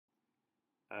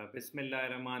Bismillah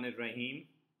ar-Rahman ar-Rahim.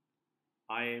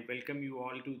 I welcome you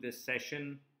all to this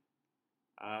session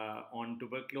on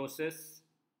tuberculosis.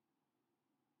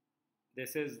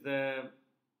 This is the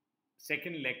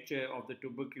second lecture of the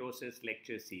tuberculosis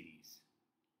lecture series.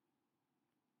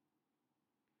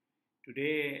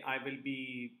 Today I will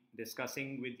be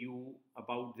discussing with you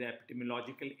about the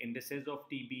epidemiological indices of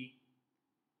TB.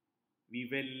 We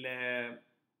will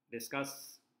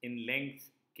discuss in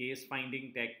length case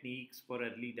finding techniques for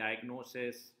early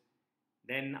diagnosis.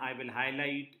 Then I will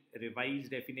highlight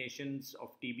revised definitions of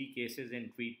TB cases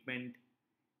and treatment.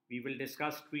 We will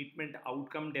discuss treatment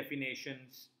outcome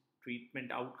definitions,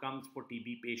 treatment outcomes for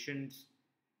TB patients.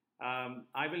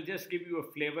 I will just give you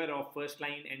a flavor of first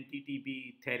line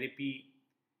anti-TB therapy.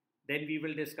 Then we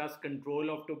will discuss control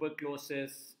of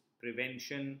tuberculosis,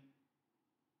 prevention,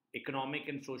 economic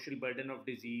and social burden of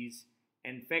disease,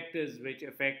 and factors which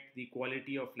affect the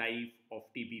quality of life of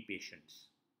TB patients.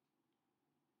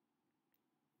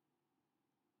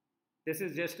 This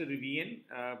is just a review.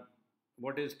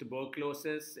 What is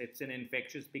tuberculosis? It's an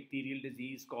infectious bacterial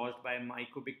disease caused by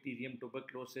Mycobacterium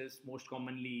tuberculosis, most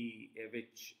commonly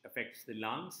which affects the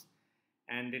lungs.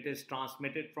 And it is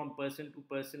transmitted from person to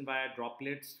person via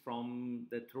droplets from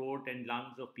the throat and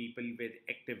lungs of people with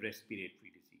active respiratory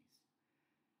disease.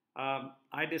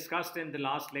 I discussed in the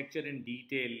last lecture in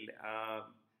detail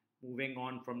moving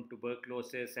on from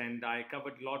tuberculosis, and I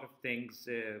covered a lot of things,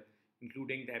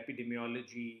 including the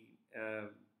epidemiology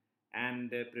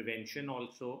and prevention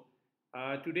also.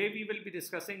 Today we will be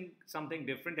discussing something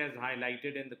different as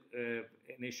highlighted in the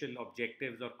initial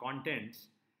objectives or contents.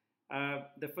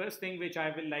 The first thing which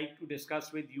I will like to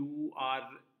discuss with you are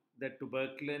the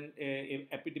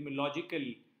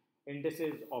epidemiological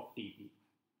indices of TB.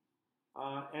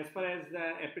 As far as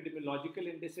the epidemiological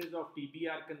indices of TB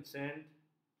are concerned,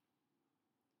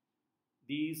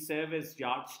 these serve as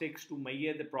yardsticks to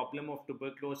measure the problem of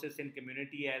tuberculosis in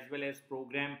community as well as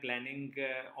program planning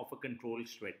of a control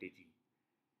strategy.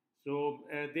 So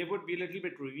there would be a little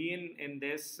bit review in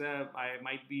this. I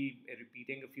might be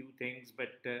repeating a few things,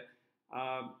 but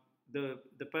the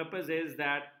purpose is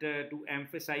that to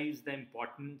emphasize the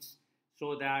importance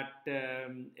so that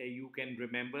you can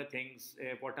remember things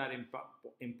what are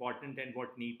important and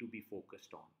what need to be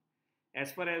focused on.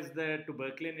 As far as the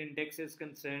tuberculin index is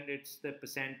concerned, it's the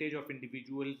percentage of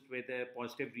individuals with a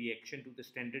positive reaction to the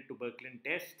standard tuberculin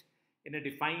test in a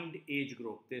defined age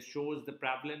group. This shows the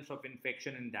prevalence of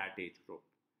infection in that age group.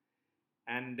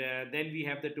 And then we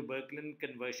have the tuberculin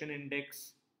conversion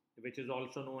index, which is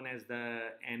also known as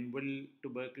the annual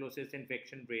tuberculosis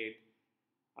infection rate.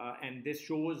 And this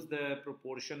shows the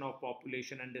proportion of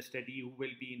population under study who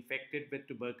will be infected with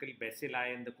tubercle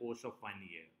bacilli in the course of 1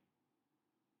 year.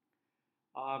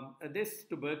 This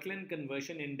tuberculin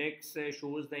conversion index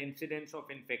shows the incidence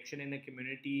of infection in a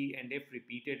community, and if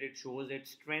repeated, it shows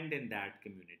its trend in that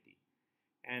community.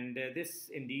 And this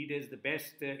indeed is the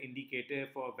best indicator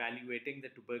for evaluating the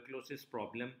tuberculosis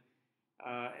problem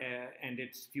and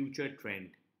its future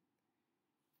trend.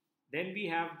 Then we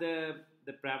have the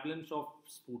prevalence of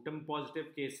sputum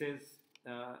positive cases,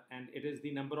 and it is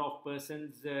the number of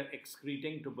persons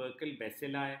excreting tubercle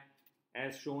bacilli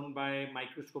as shown by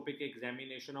microscopic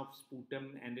examination of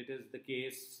sputum, and it is the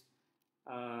case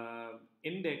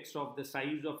index of the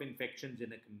size of infections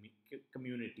in a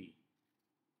community.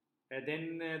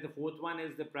 Then the fourth one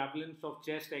is the prevalence of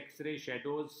chest X-ray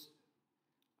shadows.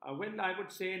 Well, I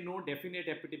would say no definite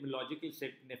epidemiological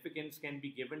significance can be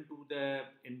given to the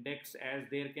index, as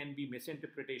there can be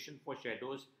misinterpretation for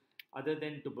shadows other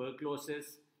than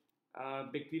tuberculosis.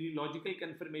 Bacteriological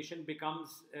confirmation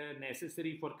becomes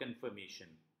necessary for confirmation.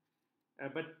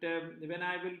 But when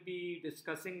I will be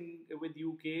discussing with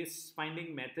you case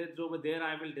finding methods over there,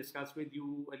 I will discuss with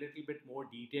you a little bit more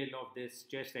detail of this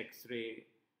chest X-ray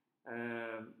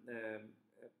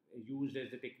used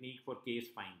as a technique for case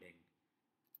finding.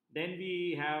 Then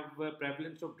we have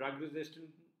prevalence of drug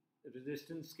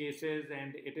resistance cases,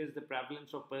 and it is the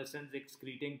prevalence of persons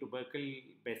excreting tubercle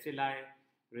bacilli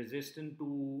resistant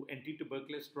to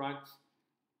anti-tuberculous drugs.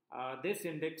 This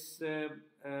index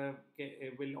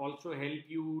will also help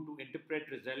you to interpret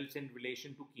results in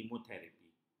relation to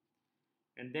chemotherapy.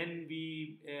 And then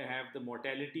we have the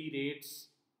mortality rates.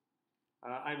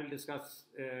 I will discuss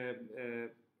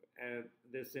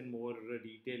this in more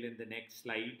detail in the next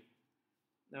slide.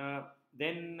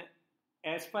 Then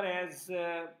as far as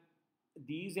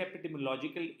these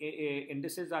epidemiological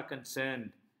indices are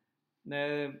concerned,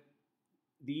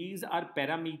 these are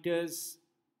parameters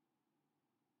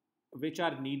which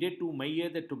are needed to measure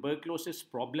the tuberculosis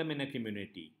problem in a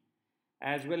community,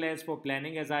 as well as for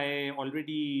planning, as I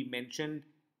already mentioned.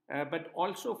 but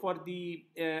also for the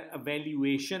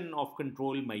evaluation of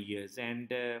control measures. And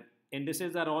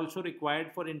indices are also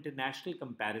required for international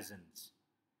comparisons.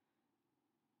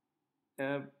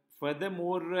 Uh,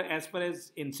 Furthermore, as far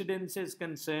as incidence is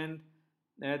concerned,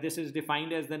 this is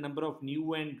defined as the number of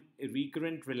new and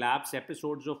recurrent relapse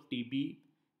episodes of TB,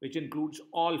 which includes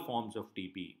all forms of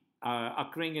TB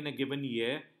occurring in a given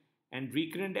year. And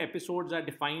recurrent episodes are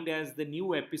defined as the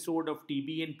new episode of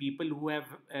TB in people who have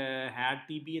had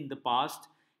TB in the past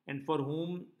and for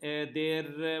whom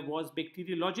there was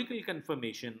bacteriological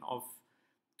confirmation of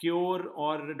cure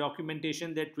or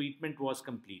documentation that treatment was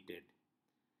completed.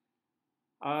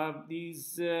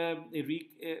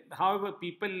 However,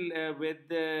 people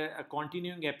with a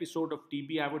continuing episode of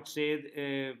TB, I would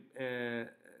say,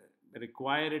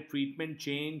 require a treatment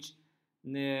change,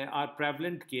 are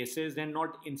prevalent cases and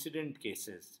not incident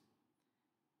cases.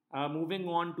 Moving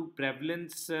on to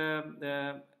prevalence,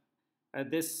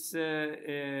 this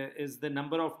is the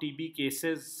number of TB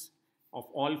cases of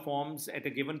all forms at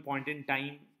a given point in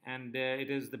time, and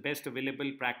it is the best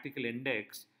available practical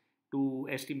index to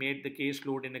estimate the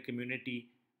caseload in a community.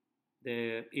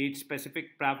 The age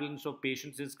specific prevalence of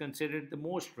patients is considered the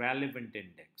most relevant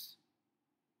index.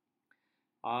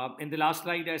 In the last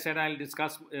slide, I said I'll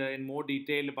discuss in more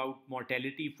detail about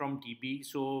mortality from TB.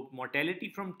 So, mortality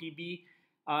from TB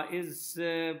I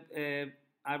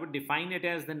would define it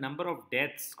as the number of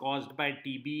deaths caused by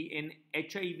TB in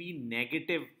HIV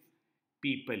negative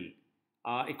people,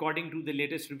 according to the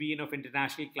latest revision of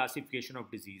International Classification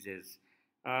of Diseases.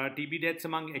 TB deaths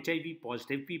among HIV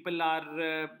positive people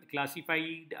are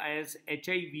classified as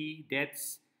HIV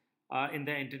deaths in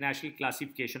the International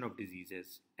Classification of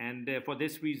Diseases. And for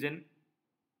this reason,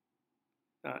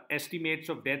 estimates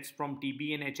of deaths from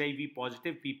TB in HIV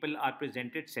positive people are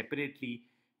presented separately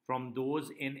from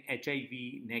those in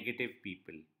HIV negative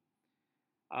people.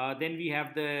 Then we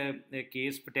have the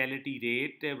case fatality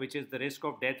rate, which is the risk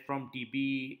of death from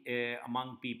TB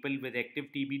among people with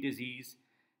active TB disease.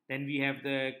 Then we have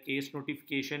the case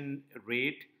notification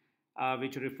rate,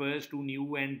 which refers to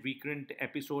new and recurrent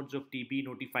episodes of TB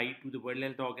notified to the World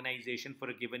Health Organization for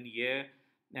a given year,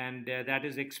 and that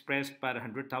is expressed per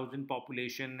 100,000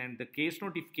 population. And the case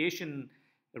notification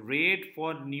rate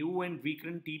for new and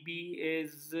recurrent TB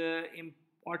is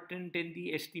important in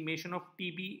the estimation of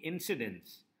TB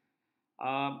incidence.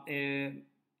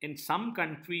 In some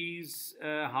countries,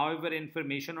 however,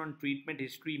 information on treatment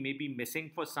history may be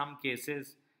missing for some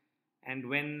cases, and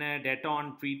when data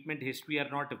on treatment history are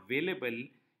not available,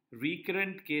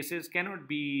 recurrent cases cannot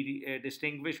be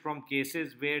distinguished from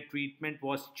cases where treatment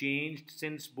was changed,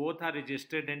 since both are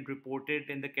registered and reported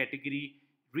in the category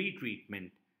retreatment.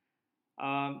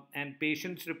 And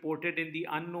patients reported in the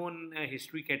unknown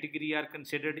history category are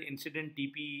considered incident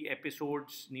TB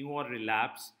episodes, new or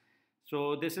relapse.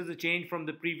 So this is a change from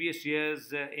the previous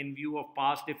years in view of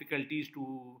past difficulties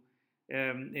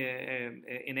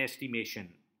in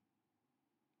estimation.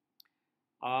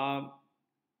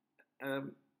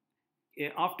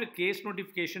 After case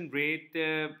notification rate,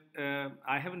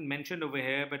 I haven't mentioned over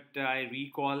here, but I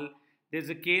recall there's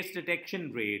a case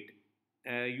detection rate.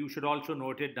 You should also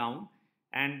note it down.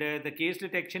 And the case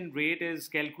detection rate is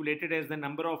calculated as the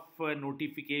number of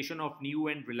notification of new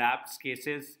and relapse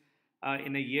cases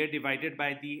in a year divided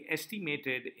by the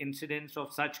estimated incidence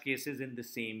of such cases in the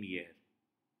same year.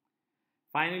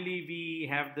 Finally, we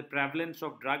have the prevalence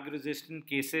of drug-resistant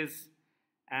cases,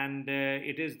 and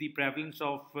it is the prevalence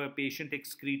of patient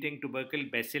excreting tubercle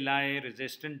bacilli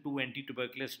resistant to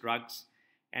anti-tuberculous drugs,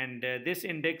 and this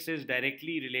index is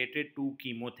directly related to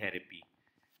chemotherapy.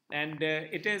 And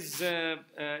it has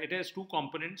two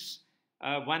components.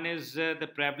 One is the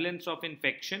prevalence of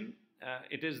infection.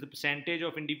 It is the percentage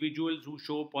of individuals who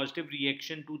show positive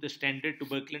reaction to the standard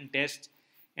tuberculin test.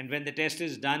 And when the test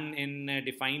is done in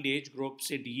defined age groups,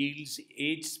 it yields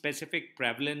age-specific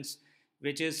prevalence,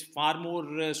 which is far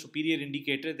more superior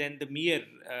indicator than the mere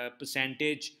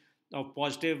percentage of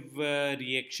positive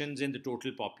reactions in the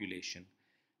total population.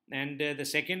 And the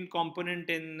second component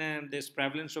in this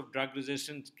prevalence of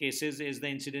drug-resistant cases is the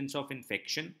incidence of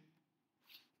infection.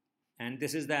 And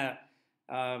this is the,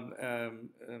 I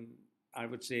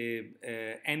would say,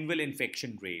 annual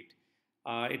infection rate.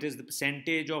 It is the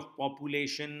percentage of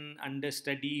population under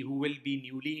study who will be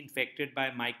newly infected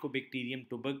by Mycobacterium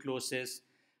tuberculosis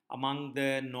among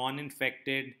the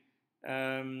non-infected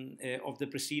of the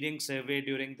preceding survey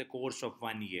during the course of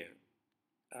 1 year.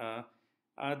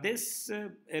 This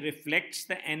reflects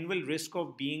the annual risk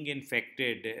of being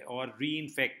infected or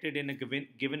reinfected in a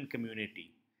given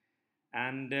community.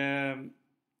 And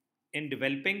in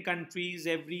developing countries,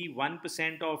 every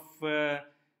 1% of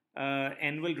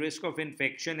annual risk of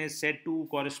infection is said to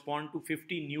correspond to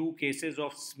 50 new cases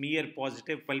of smear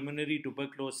positive pulmonary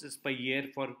tuberculosis per year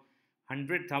for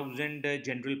 100,000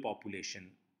 general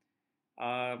population,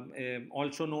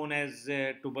 also known as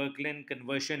tuberculin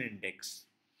conversion index.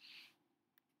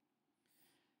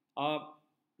 Uh,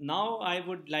 Now, I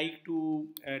would like to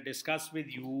discuss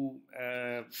with you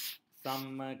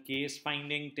some case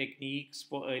finding techniques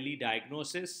for early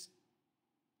diagnosis.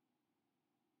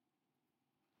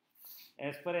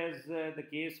 As far as the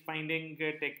case finding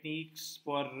techniques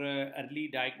for early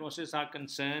diagnosis are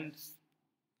concerned,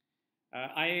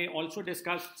 I also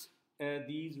discussed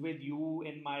these with you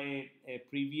in my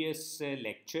previous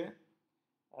lecture,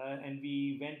 and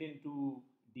we went into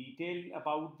detail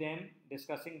about them,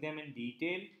 discussing them in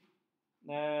detail.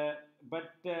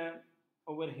 But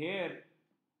over here,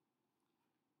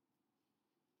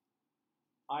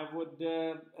 I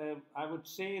would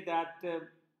say that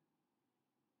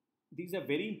these are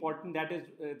very important.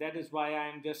 That is why I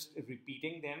am just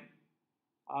repeating them.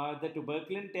 The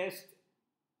tuberculin test,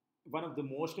 one of the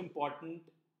most important,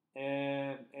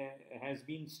 has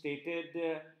been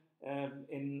stated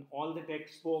in all the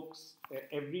textbooks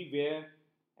everywhere.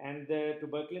 And the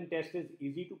tuberculin test is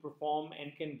easy to perform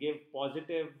and can give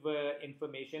positive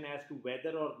information as to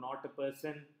whether or not a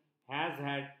person has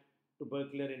had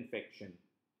tubercular infection.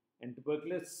 And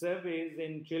tuberculosis surveys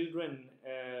in children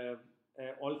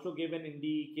also give an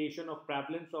indication of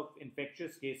prevalence of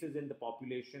infectious cases in the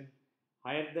population.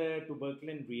 Higher the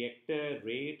tuberculin reactor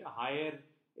rate, higher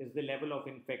is the level of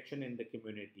infection in the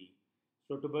community.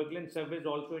 So tuberculin surveys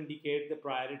also indicate the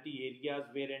priority areas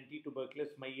where anti-tuberculous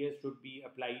measures should be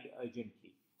applied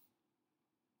urgently.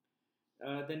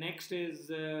 The next is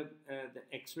the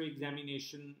X-ray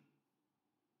examination,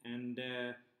 and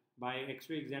by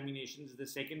X-ray examinations, the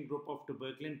second group of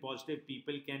tuberculin positive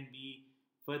people can be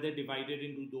further divided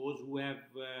into those who have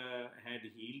had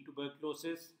healed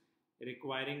tuberculosis,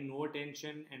 requiring no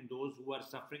attention, and those who are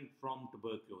suffering from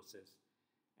tuberculosis.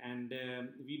 And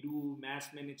we do mass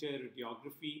miniature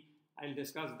radiography. I'll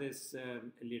discuss this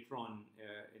later on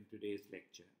in today's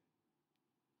lecture.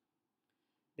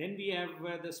 Then we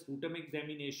have the sputum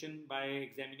examination. By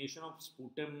examination of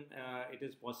sputum, it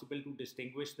is possible to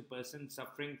distinguish the person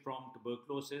suffering from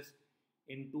tuberculosis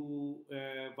into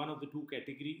one of the two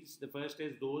categories. The first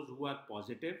is those who are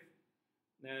positive,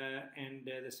 and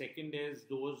the second is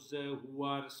those who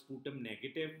are sputum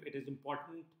negative. It is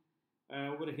important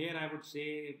over here, I would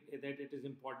say that it is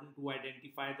important to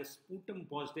identify the sputum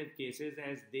positive cases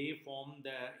as they form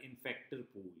the infector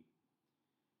pool.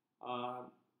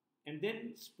 And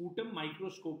then sputum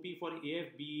microscopy for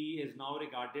AFB is now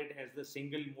regarded as the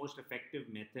single most effective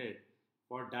method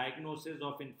for diagnosis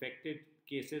of infected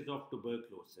cases of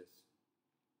tuberculosis.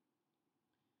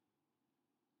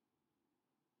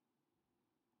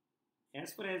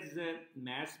 As far as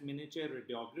mass miniature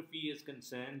radiography is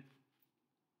concerned,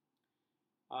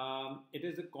 it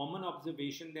is a common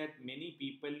observation that many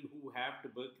people who have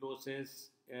tuberculosis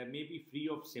may be free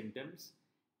of symptoms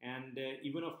and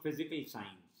even of physical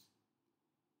signs.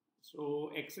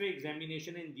 So, X-ray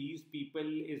examination in these people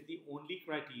is the only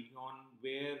criterion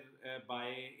where by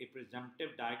a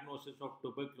presumptive diagnosis of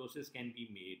tuberculosis can be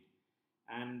made.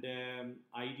 And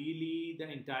ideally, the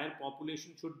entire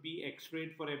population should be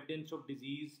X-rayed for evidence of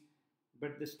disease,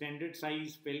 but the standard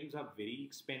size films are very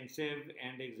expensive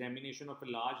and examination of a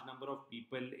large number of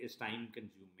people is time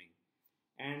consuming.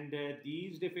 And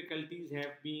these difficulties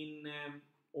have been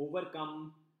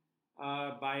overcome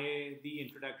by the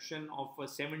introduction of a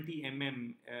 70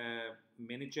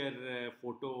 miniature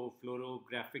photo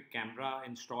fluorographic camera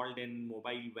installed in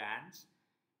mobile vans.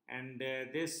 And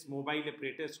this mobile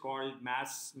apparatus called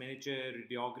mass miniature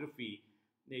radiography.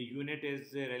 The unit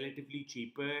is relatively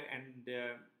cheaper and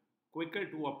quicker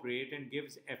to operate and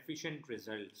gives efficient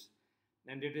results.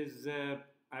 And it is,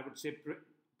 I would say,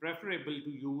 preferable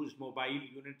to use mobile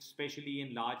units, especially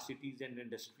in large cities and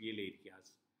industrial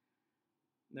areas.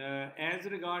 As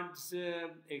regards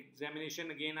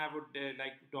examination, again, I would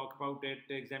like to talk about it.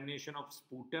 Examination of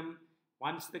sputum.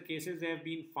 Once the cases have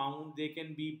been found, they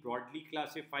can be broadly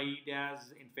classified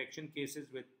as infection cases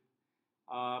with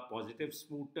positive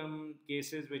sputum,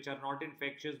 cases which are not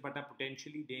infectious but are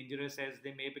potentially dangerous as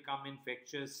they may become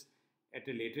infectious at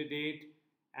a later date,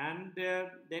 and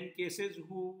then cases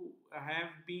who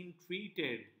have been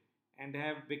treated and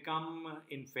have become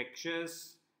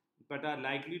infectious but are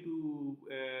likely to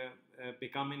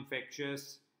become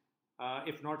infectious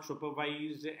if not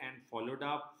supervised and followed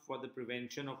up for the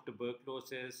prevention of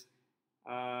tuberculosis.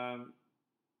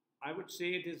 I would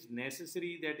say it is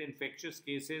necessary that infectious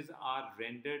cases are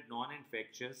rendered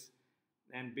non-infectious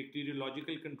and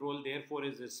bacteriological control therefore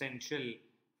is essential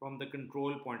from the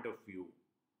control point of view.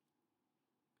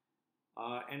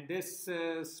 And this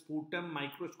sputum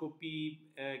microscopy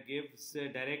gives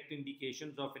direct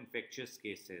indications of infectious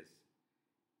cases.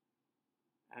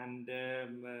 And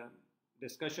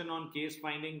discussion on case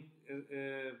finding,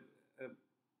 the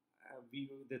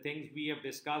things we have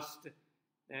discussed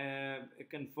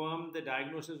confirm the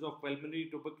diagnosis of pulmonary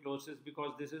tuberculosis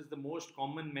because this is the most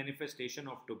common manifestation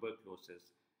of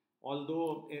tuberculosis.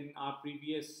 Although in our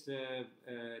previous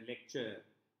lecture,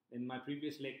 in my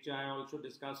previous lecture, I also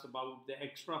discussed about the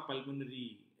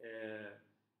extrapulmonary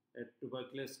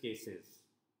tuberculosis cases.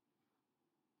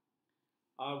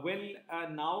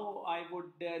 Now I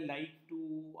would like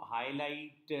to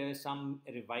highlight some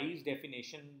revised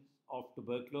definitions of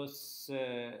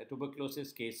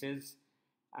tuberculosis cases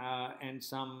and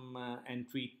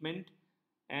treatment.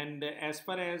 And as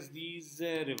far as these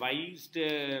revised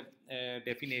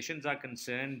definitions are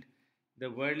concerned, the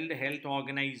World Health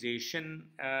Organization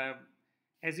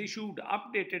has issued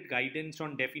updated guidance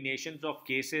on definitions of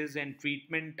cases and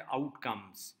treatment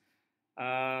outcomes,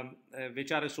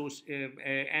 which are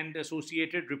and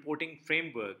associated reporting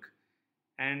framework.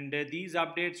 And these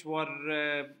updates were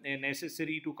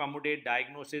necessary to accommodate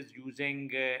diagnosis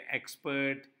using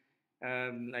expert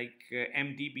like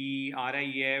MTB,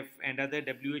 RIF, and other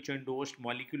WHO endorsed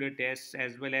molecular tests,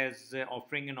 as well as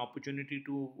offering an opportunity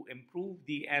to improve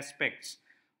the aspects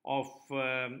of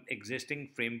existing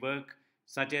framework,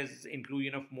 such as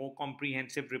inclusion of more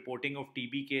comprehensive reporting of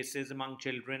TB cases among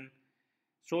children.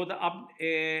 So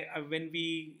when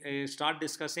we start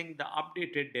discussing the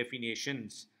updated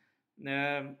definitions,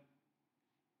 uh,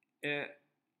 uh,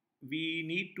 we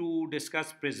need to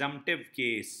discuss presumptive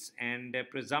case. And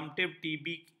presumptive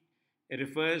TB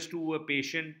refers to a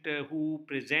patient who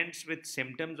presents with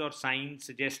symptoms or signs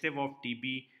suggestive of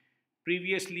TB,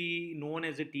 previously known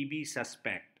as a TB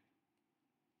suspect.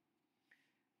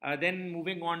 Then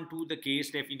moving on to the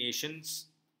case definitions.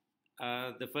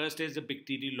 The first is a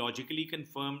bacteriologically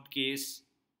confirmed case.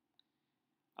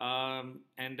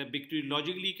 And a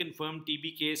bacteriologically confirmed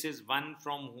TB case is one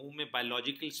from whom a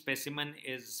biological specimen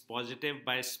is positive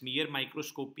by smear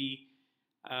microscopy,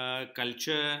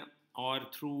 culture, or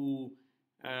through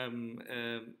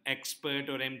expert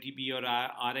or MTB or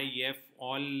RIF.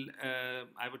 All,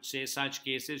 I would say, such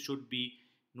cases should be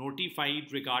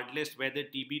notified regardless whether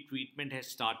TB treatment has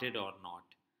started or not.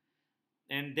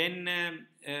 And then,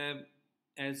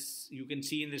 as you can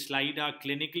see in the slide, our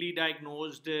clinically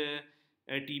diagnosed a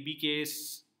TB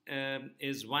case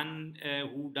is one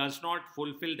who does not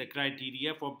fulfill the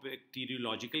criteria for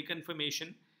bacteriological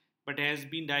confirmation, but has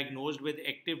been diagnosed with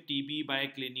active TB by a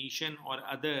clinician or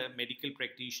other medical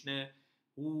practitioner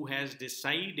who has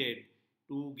decided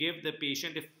to give the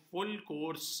patient a full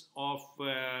course of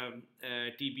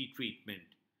TB treatment.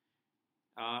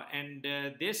 And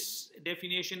this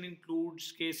definition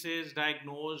includes cases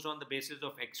diagnosed on the basis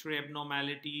of X-ray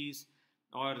abnormalities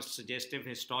or suggestive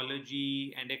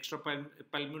histology, and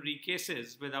extrapulmonary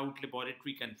cases without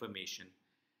laboratory confirmation.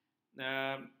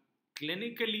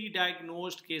 Clinically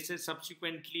diagnosed cases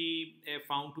subsequently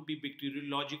found to be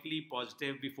bacteriologically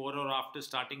positive before or after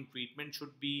starting treatment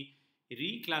should be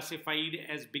reclassified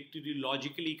as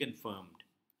bacteriologically confirmed.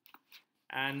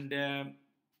 And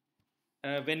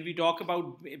when we talk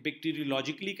about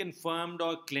bacteriologically confirmed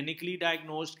or clinically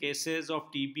diagnosed cases of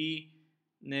TB,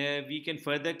 we can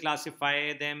further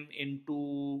classify them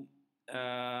into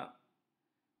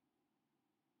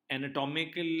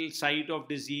anatomical site of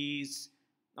disease,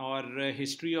 or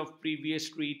history of previous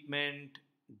treatment,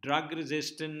 drug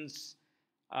resistance,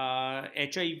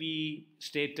 HIV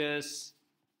status.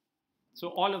 So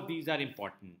all of these are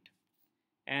important.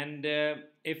 And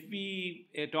if we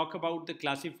talk about the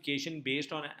classification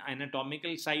based on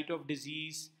anatomical site of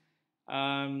disease,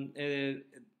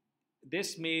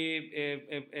 this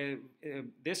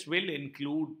will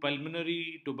include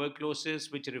pulmonary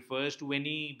tuberculosis, which refers to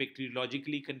any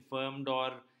bacteriologically confirmed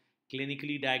or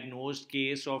clinically diagnosed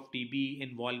case of TB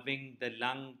involving the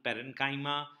lung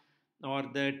parenchyma or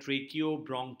the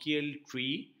tracheobronchial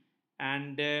tree.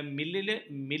 And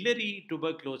miliary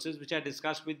tuberculosis, which I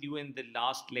discussed with you in the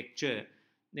last lecture,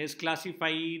 is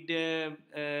classified in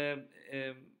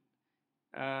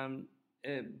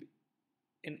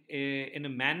a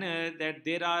manner that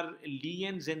there are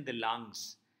lesions in the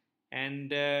lungs,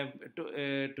 and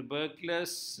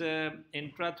tuberculous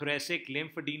intrathoracic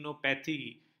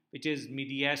lymphadenopathy, which is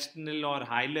mediastinal or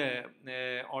hilar,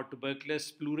 or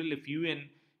tuberculous pleural effusion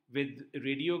with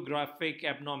radiographic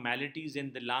abnormalities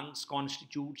in the lungs,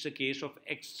 constitutes a case of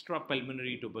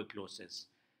extrapulmonary tuberculosis.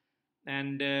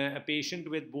 And a patient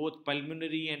with both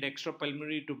pulmonary and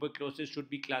extrapulmonary tuberculosis should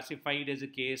be classified as a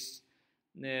case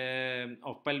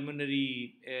of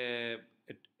pulmonary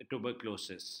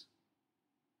tuberculosis.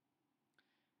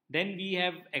 Then we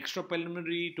have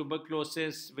extrapulmonary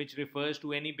tuberculosis, which refers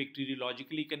to any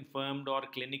bacteriologically confirmed or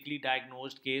clinically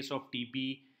diagnosed case of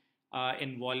TB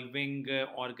involving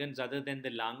organs other than the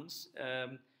lungs,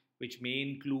 which may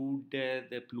include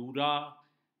the pleura,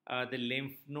 the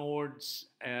lymph nodes,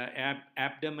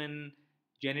 abdomen,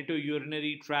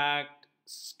 genitourinary tract,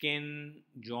 skin,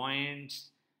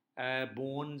 joints,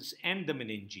 bones, and the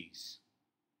meninges.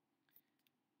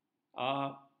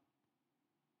 Uh,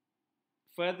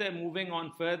 Further, moving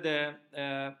on further,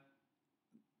 the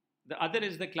other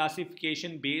is the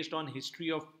classification based on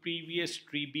history of previous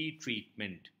TB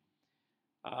treatment.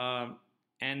 Uh,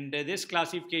 and this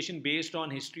classification based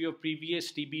on history of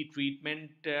previous TB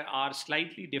treatment are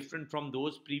slightly different from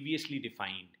those previously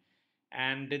defined.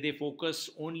 And they focus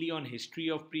only on history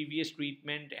of previous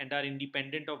treatment and are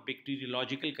independent of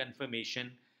bacteriological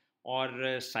confirmation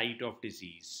or site of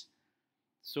disease.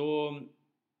 So,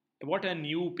 what are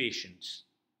new patients?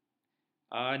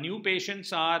 New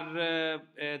patients are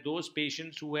those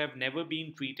patients who have never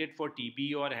been treated for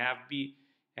TB or have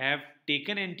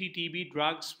taken anti-TB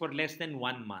drugs for less than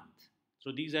 1 month.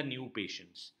 So these are new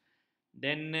patients.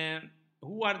 Then,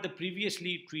 who are the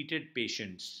previously treated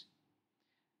patients?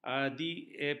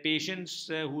 The patients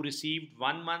who received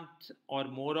 1 month or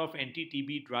more of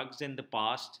anti-TB drugs in the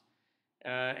past,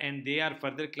 and they are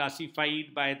further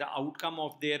classified by the outcome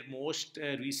of their most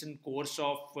recent course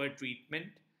of treatment,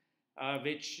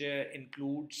 which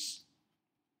includes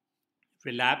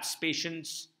relapse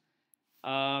patients.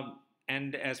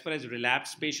 And as far as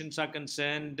relapse patients are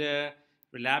concerned,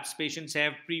 relapse patients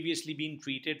have previously been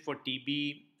treated for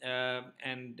TB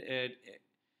and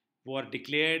were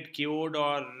declared cured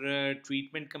or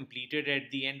treatment completed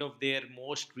at the end of their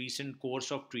most recent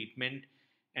course of treatment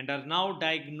and are now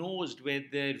diagnosed with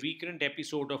a recurrent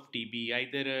episode of TB,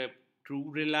 either a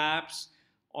true relapse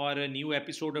or a new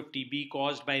episode of TB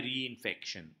caused by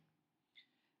reinfection.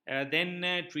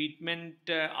 Then treatment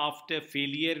after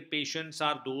failure patients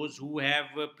are those who have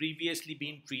previously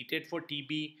been treated for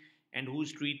TB and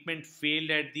whose treatment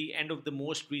failed at the end of the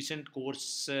most recent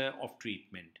course of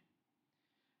treatment.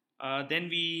 Then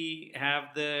we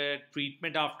have the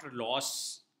treatment after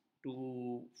loss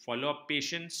to follow-up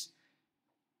patients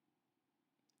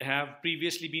have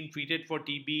previously been treated for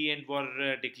TB and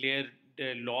were declared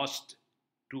lost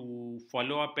to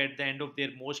follow up at the end of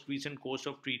their most recent course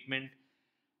of treatment.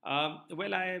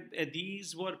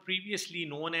 These were previously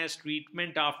known as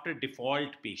treatment after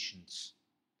default patients.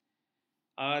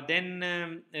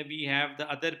 Then we have the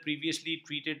other previously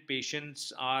treated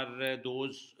patients are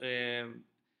those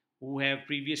who have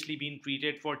previously been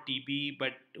treated for TB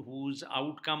but whose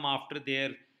outcome after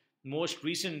their most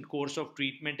recent course of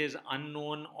treatment is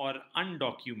unknown or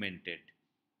undocumented.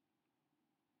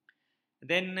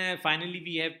 Then finally,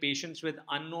 we have patients with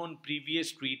unknown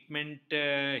previous treatment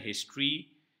history.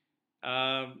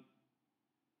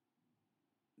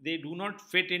 They do not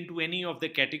fit into any of the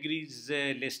categories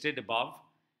listed above.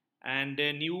 And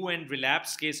new and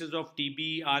relapse cases of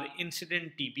TB are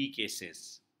incident TB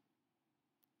cases.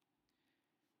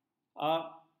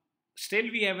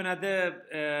 Still, we have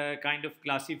another kind of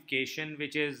classification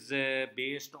which is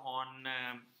based on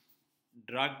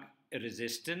drug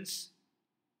resistance.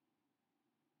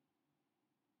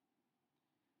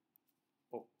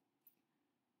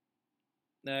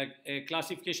 The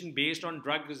classification based on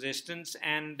drug resistance,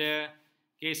 and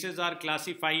cases are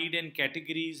classified in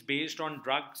categories based on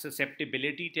drug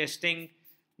susceptibility testing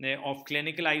of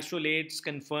clinical isolates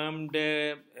confirmed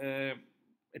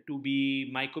to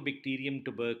be Mycobacterium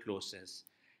tuberculosis.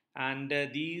 And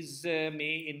these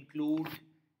may include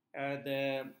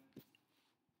the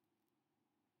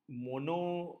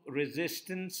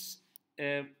monoresistance.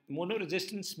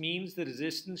 Monoresistance means the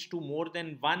resistance to more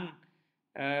than one.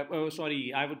 I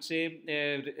would say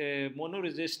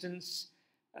monoresistance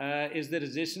is the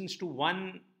resistance to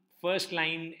one first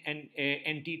line and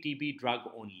anti-TB drug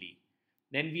only.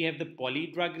 Then we have the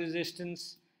polydrug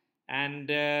resistance, and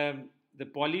the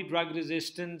polydrug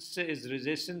resistance is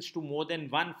resistance to more than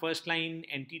one first line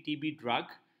anti-TB drug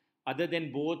other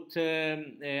than both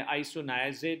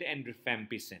isoniazid and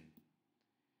rifampicin.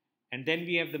 And then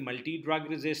we have the multi-drug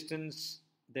resistance,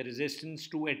 the resistance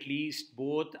to at least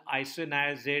both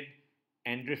isoniazid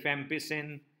and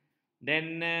rifampicin.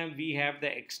 Then we have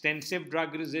the extensive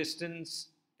drug resistance.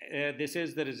 This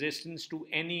is the resistance to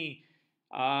any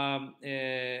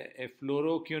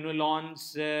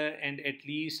fluoroquinolones and at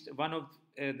least one of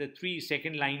the three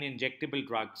second line injectable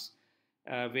drugs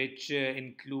which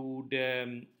include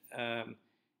um,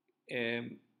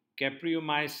 um,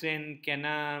 capreomycin,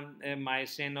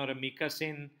 kanamycin, or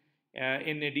amikacin,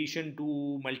 in addition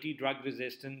to multi-drug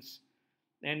resistance.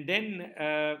 And then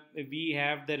we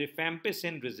have the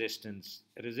rifampicin resistance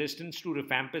to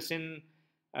rifampicin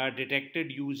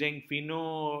detected using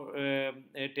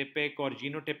phenotypic or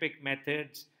genotypic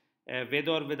methods, with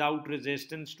or without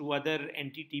resistance to other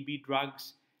anti-TB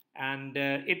drugs. And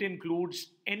it includes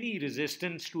any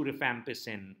resistance to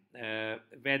rifampicin,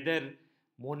 whether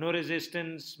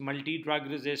monoresistance, multi-drug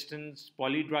resistance,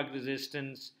 polydrug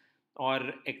resistance, or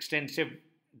extensive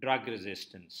drug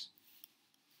resistance.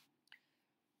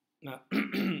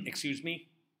 Excuse me.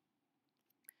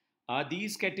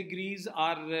 These categories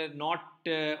are not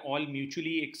all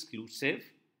mutually exclusive.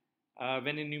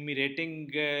 When enumerating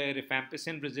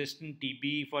rifampicin resistant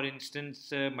TB, for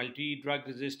instance, multi drug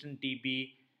resistant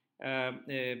TB,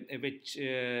 which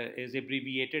is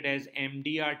abbreviated as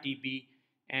MDR-TB,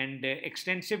 and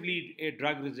extensively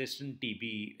drug resistant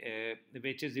TB,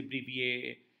 which is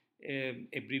abbreviated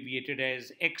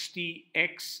as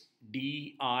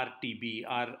XDR-TB,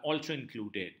 are also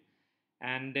included.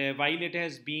 And while it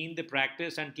has been the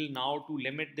practice until now to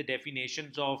limit the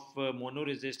definitions of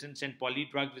monoresistance and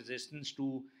polydrug resistance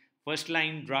to first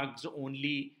line drugs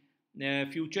only,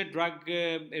 future drug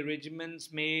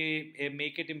regimens may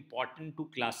make it important to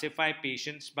classify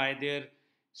patients by their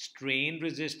strain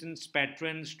resistance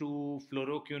patterns to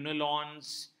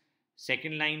fluoroquinolones,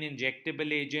 second line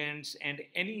injectable agents, and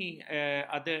any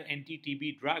other anti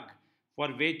TB drug for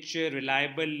which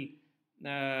reliable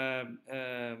uh,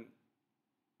 uh,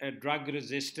 drug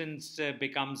resistance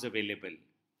becomes available.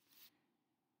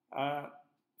 Uh,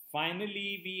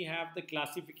 Finally, we have the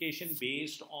classification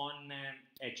based on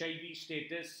HIV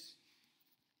status,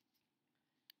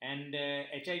 and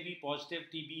HIV positive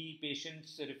TB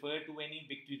patients refer to any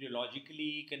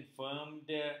bacteriologically confirmed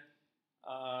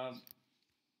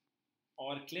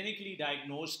or clinically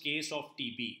diagnosed case of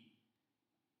TB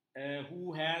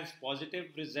who has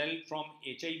positive result from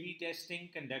HIV testing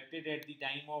conducted at the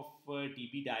time of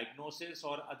TB diagnosis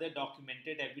or other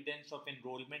documented evidence of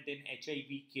enrollment in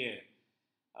HIV care.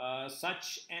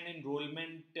 Such an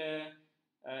enrollment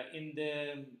in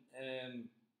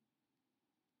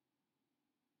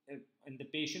the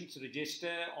patient's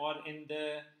register or in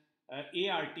the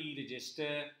ART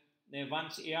register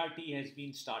once ART has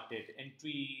been started,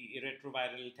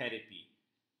 antiretroviral therapy.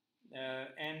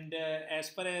 And as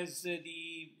far as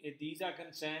these are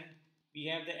concerned, we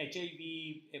have the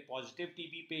HIV positive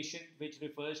TB patient, which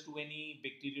refers to any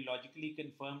bacteriologically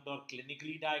confirmed or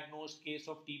clinically diagnosed case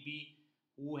of TB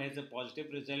who has a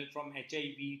positive result from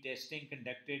HIV testing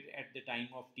conducted at the time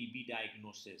of TB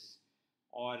diagnosis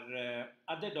or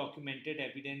other documented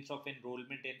evidence of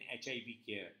enrollment in HIV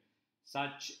care,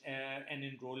 such an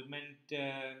enrollment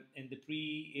in the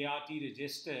pre-ART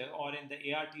register or in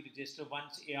the ART register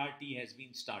once ART has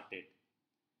been started.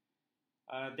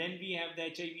 Then we have the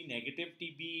HIV negative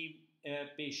TB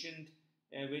patient,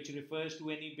 which refers to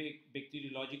any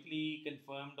bacteriologically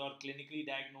confirmed or clinically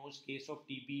diagnosed case of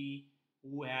TB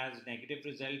who has negative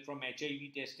result from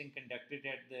HIV testing conducted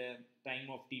at the time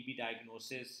of TB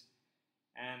diagnosis.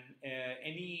 And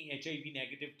any HIV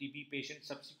negative TB patient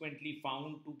subsequently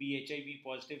found to be HIV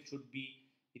positive should be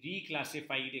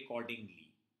reclassified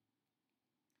accordingly.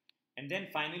 And then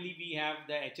finally, we have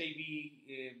the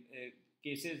HIV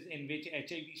cases in which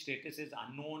HIV status is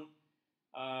unknown.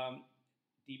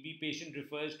 TB patient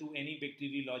refers to any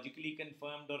bacteriologically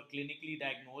confirmed or clinically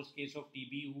diagnosed case of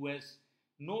TB who has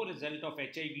no result of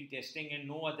HIV testing and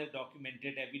no other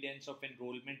documented evidence of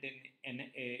enrollment in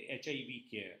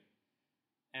HIV care.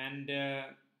 And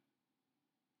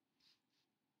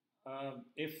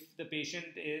if the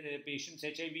patient's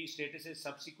HIV status is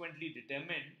subsequently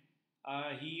determined,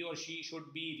 he or she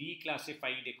should be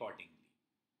reclassified accordingly.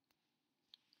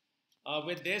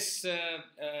 With this,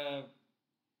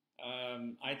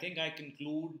 I think I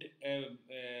conclude.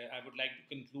 I would like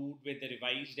to conclude with the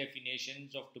revised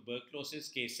definitions of tuberculosis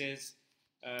cases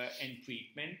and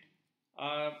treatment.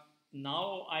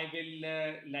 Now I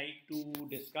will like to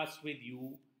discuss with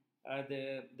you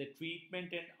the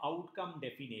treatment and outcome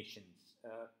definitions.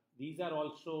 These are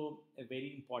also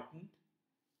very important.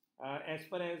 As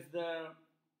far as the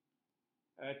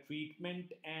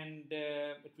treatment and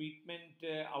treatment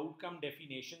outcome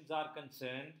definitions are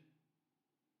concerned,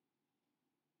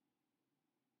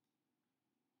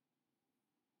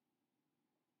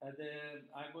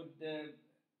 I would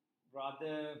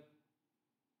rather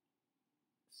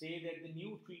say that the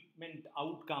new treatment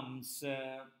outcomes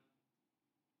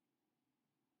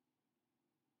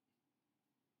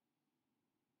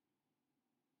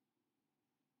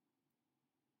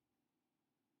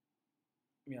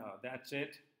Yeah, that's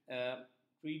it. Uh,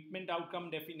 Treatment outcome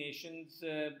definitions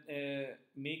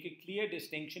make a clear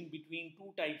distinction between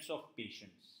two types of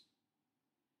patients.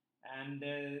 And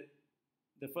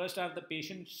the first are the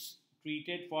patients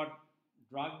treated for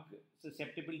drug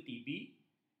susceptible TB,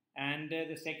 and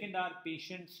the second are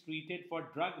patients treated for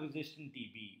drug resistant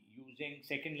TB using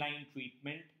second line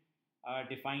treatment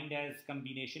defined as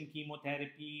combination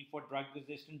chemotherapy for drug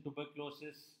resistant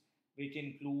tuberculosis, which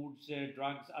includes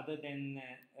drugs other than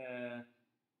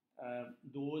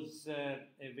those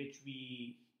which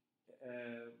we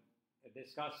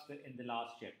discussed in the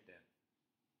last chapter.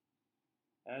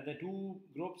 The two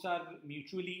groups are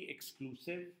mutually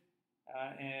exclusive.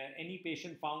 Any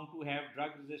patient found to have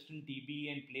drug resistant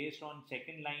TB and placed on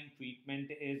second line treatment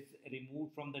is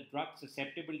removed from the drug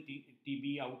susceptible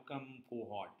TB outcome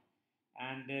cohort.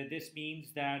 And this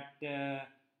means that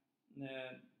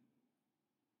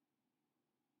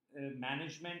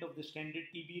management of the standard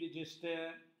TB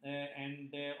register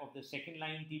and of the second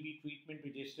line TB treatment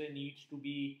register needs to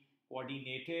be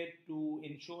coordinated to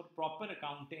ensure proper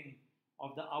accounting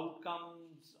of the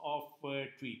outcomes of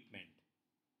treatment.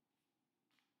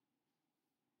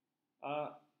 Uh,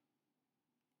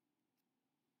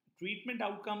 Treatment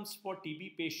outcomes for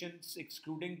TB patients,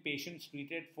 excluding patients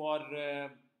treated for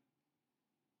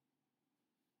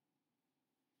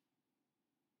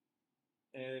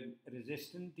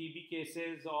resistant TB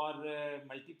cases or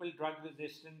multiple drug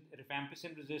resistant,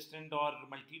 rifampicin resistant or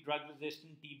multi-drug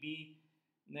resistant TB,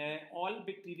 all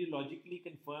bacteriologically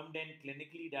confirmed and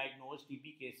clinically diagnosed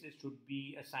TB cases should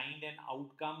be assigned an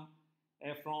outcome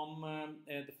from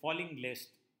the following list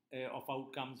of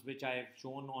outcomes which I have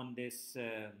shown on this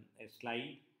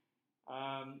slide.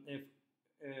 If,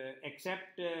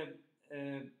 except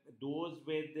those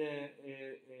with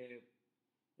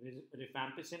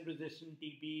rifampicin resistant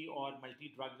TB or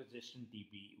multi-drug resistant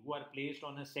TB who are placed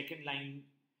on a second line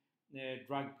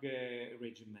drug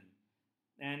regimen.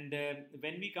 And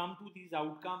when we come to these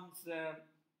outcomes,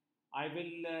 I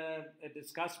will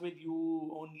discuss with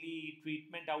you only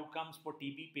treatment outcomes for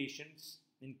TB patients,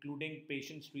 including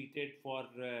patients treated for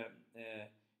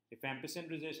rifampicin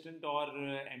resistant or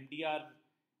MDR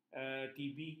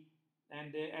TB.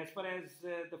 And as far as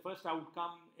the first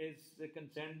outcome is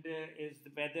concerned, is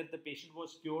whether the patient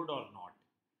was cured or not.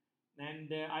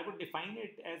 And I would define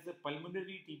it as a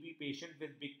pulmonary TB patient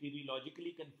with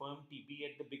bacteriologically confirmed TB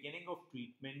at the beginning of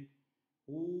treatment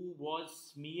who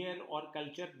was smear or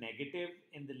culture negative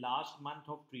in the last month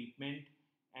of treatment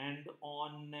and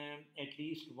on at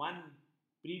least one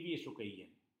previous occasion.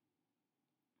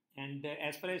 And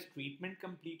as far as treatment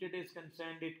completed is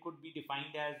concerned, it could be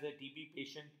defined as a TB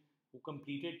patient who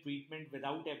completed treatment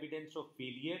without evidence of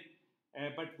failure,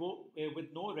 but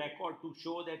with no record to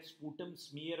show that sputum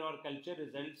smear or culture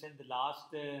results in the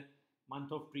last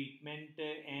month of treatment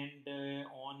and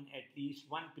on at least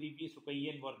one previous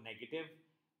occasion were negative,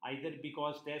 either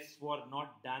because tests were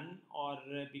not done or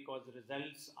because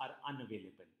results are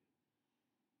unavailable.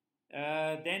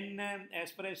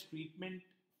 As far as treatment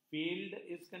failed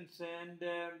is concerned,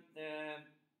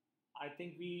 I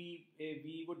think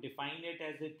we would define it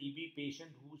as a TB patient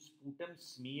whose sputum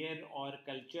smear or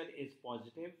culture is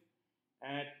positive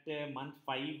at month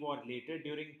 5 or later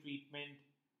during treatment.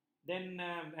 Then,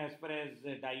 as far as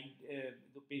the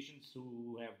patients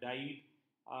who have died,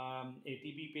 a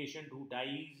TB patient who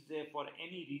dies for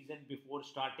any reason before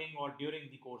starting or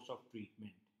during the course of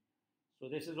treatment. So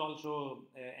this is also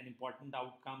an important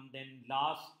outcome. Then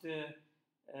loss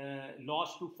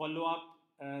to follow up.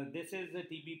 This is a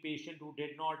TB patient who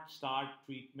did not start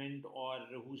treatment or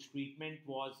whose treatment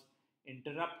was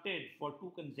interrupted for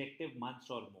 2 consecutive months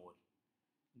or more.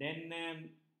 Then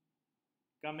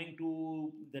coming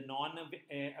to the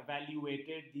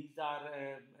non-evaluated, these are,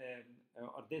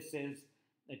 or this is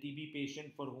a TB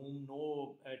patient for whom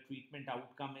no treatment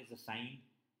outcome is assigned.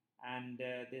 And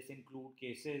this include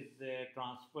cases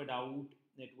transferred out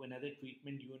to another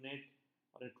treatment unit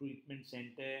or a treatment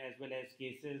center, as well as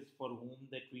cases for whom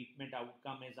the treatment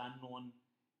outcome is unknown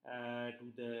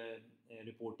to the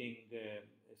reporting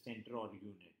center or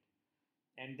unit.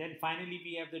 And then finally,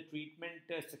 we have the treatment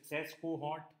success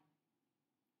cohort.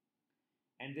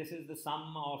 And this is the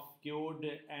sum of cured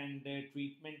and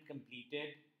treatment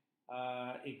completed.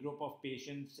 A group of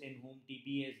patients in whom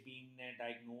TB has been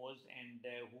diagnosed and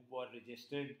who were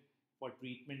registered for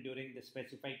treatment during the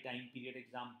specified time period.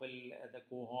 Example, the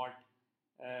cohort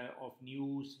of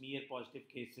new smear positive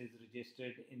cases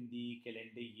registered in the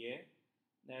calendar year.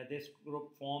 This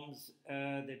group forms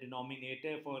the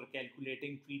denominator for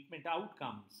calculating treatment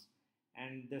outcomes,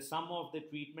 and the sum of the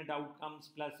treatment outcomes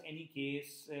plus any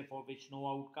case for which no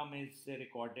outcome is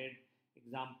recorded.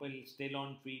 example, still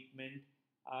on treatment,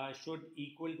 should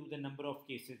equal to the number of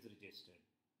cases registered.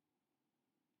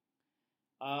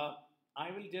 Uh,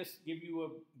 I will just give you a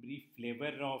brief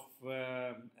flavor of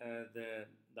the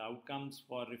outcomes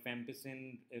for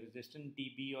rifampicin resistant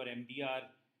TB or MDR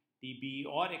TB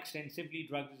or extensively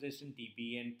drug resistant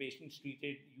TB and patients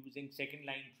treated using second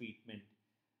line treatment.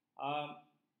 Um,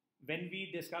 when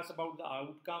we discuss about the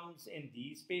outcomes in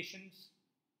these patients,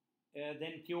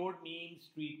 then cured means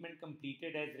treatment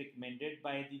completed as recommended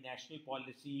by the national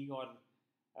policy or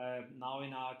now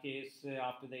in our case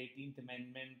after the 18th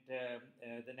amendment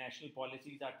the national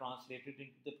policies are translated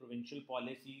into the provincial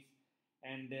policies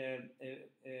and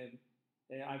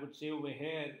I would say over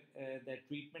here that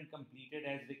treatment completed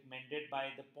as recommended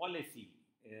by the policy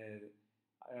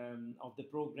of the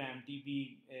program,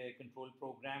 TB control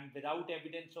program, without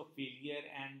evidence of failure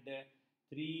and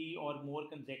three or more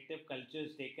consecutive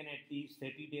cultures taken at least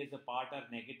 30 days apart are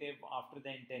negative after the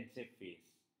intensive phase.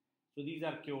 So these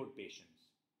are cured patients.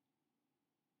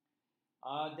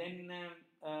 As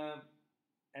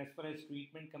far as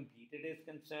treatment completed is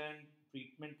concerned,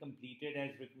 treatment completed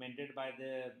as recommended by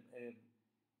the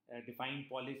defined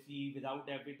policy without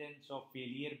evidence of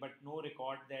failure, but no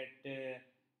record that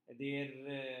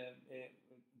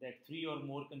that three or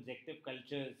more consecutive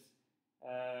cultures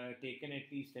taken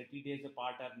at least 30 days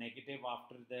apart are negative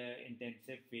after the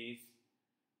intensive phase.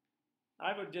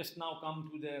 I would just now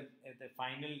come to the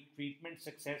final treatment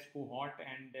success cohort,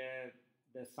 and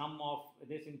the sum of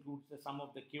this includes the sum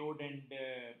of the cured and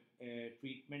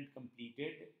treatment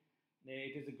completed.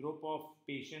 It is a group of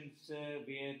patients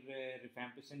where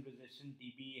rifampicin resistant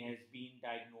TB has been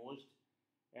diagnosed,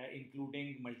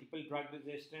 including multiple drug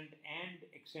resistant and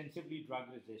extensively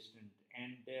drug resistant,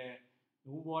 and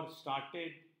who were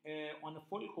started on a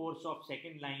full course of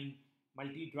second line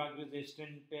multi-drug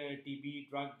resistant TB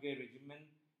drug regimen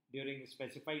during a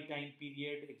specified time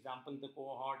period. Example, the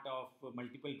cohort of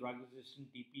multiple drug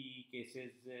resistant TB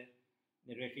cases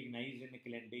recognized in a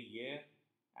calendar year.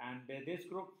 And this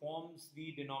group forms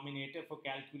the denominator for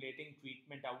calculating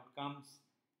treatment outcomes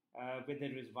with the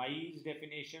revised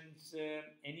definitions.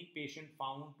 Any patient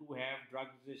found to have drug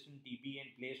resistant TB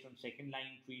and placed on second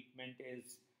line treatment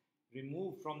is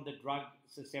removed from the drug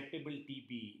susceptible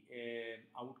TB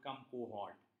outcome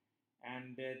cohort.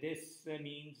 And this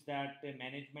means that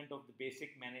management of the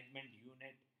basic management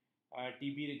unit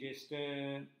TB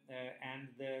register and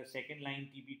the second line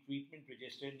TB treatment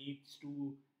register needs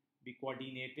to be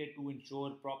coordinated to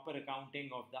ensure proper accounting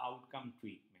of the outcome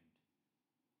treatment.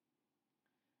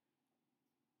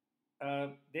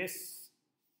 This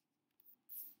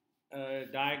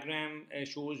diagram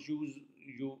shows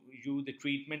you the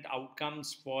treatment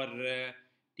outcomes for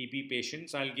TB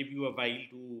patients. I'll give you a while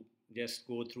to just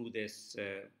go through this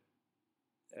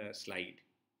slide.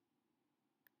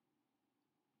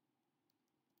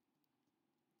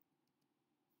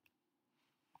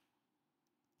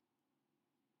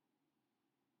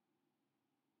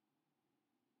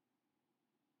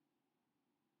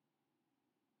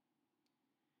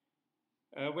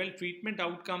 Well, treatment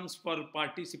outcomes for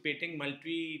participating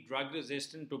multi-drug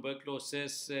resistant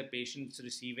tuberculosis patients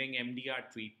receiving MDR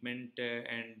treatment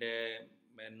and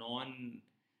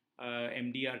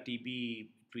non-MDR TB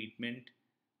treatment.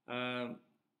 The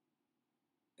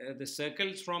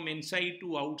circles from inside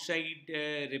to outside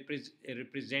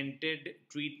represented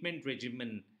treatment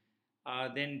regimen.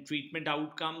 Then treatment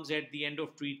outcomes at the end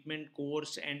of treatment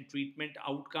course and treatment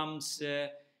outcomes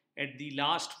at the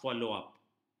last follow-up.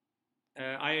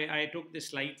 I took this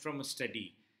slide from a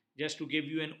study just to give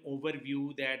you an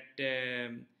overview that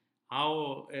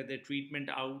how the treatment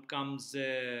outcomes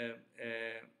were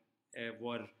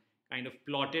kind of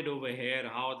plotted over here,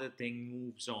 how the thing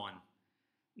moves on.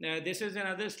 This is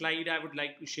another slide I would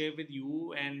like to share with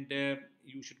you, and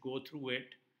you should go through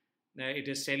it. It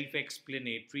is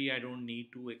self-explanatory. I don't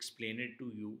need to explain it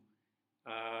to you.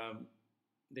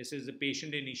 This is a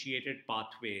patient-initiated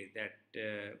pathway that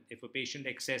if a patient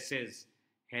accesses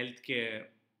healthcare,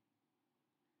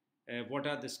 what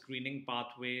are the screening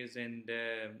pathways and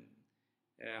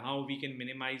how we can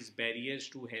minimize barriers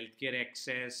to healthcare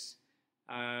access,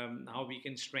 how we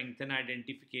can strengthen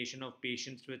identification of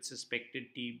patients with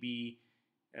suspected TB,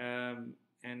 and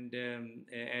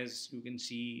as you can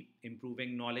see,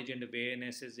 improving knowledge and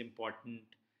awareness is important,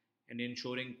 and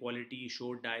ensuring quality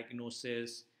assured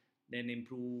diagnosis, then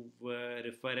improve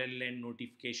referral and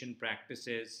notification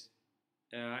practices.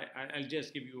 I'll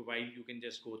just give you a while, you can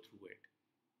just go through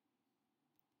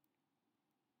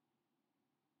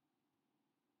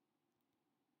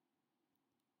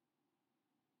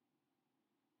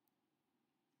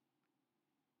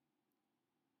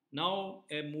it. Now,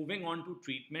 moving on to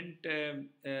treatment,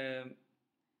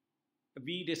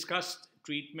 we discussed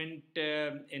treatment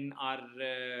in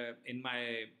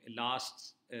my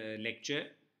last lecture,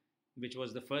 which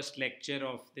was the first lecture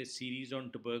of this series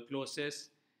on tuberculosis.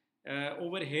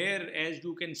 Over here, as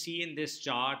you can see in this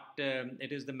chart,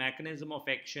 it is the mechanism of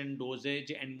action,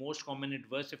 dosage, and most common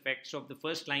adverse effects of the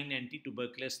first line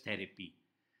anti-tuberculous therapy.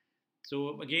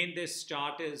 So again, this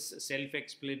chart is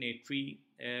self-explanatory,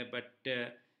 but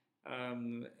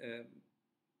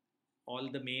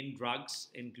all the main drugs,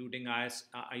 including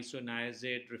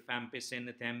isoniazid, rifampicin,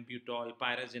 ethambutol,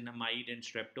 pyrazinamide, and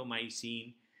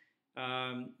streptomycin.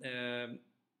 Um, um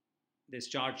this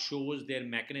chart shows their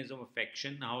mechanism of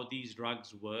action, how these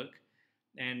drugs work,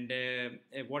 and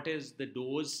what is the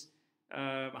dose.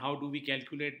 How do we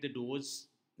calculate the dose,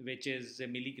 which is a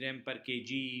milligram per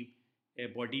kg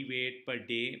body weight per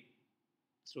day.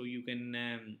 So you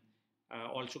can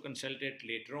also consult it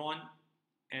later on.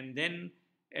 And then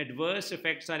adverse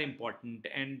effects are important.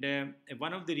 And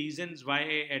one of the reasons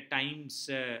why at times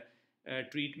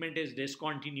treatment is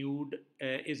discontinued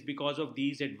is because of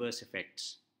these adverse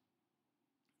effects.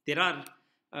 There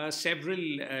are several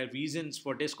reasons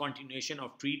for discontinuation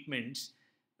of treatments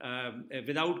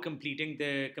without completing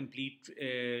the complete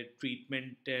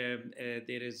treatment. There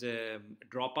is a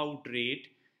dropout rate.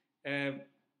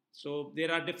 So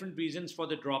there are different reasons for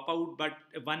the dropout, but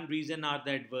one reason are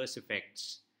the adverse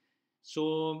effects.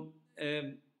 So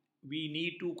we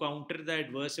need to counter the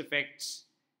adverse effects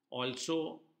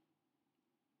also.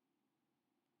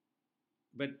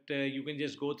 But you can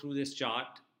just go through this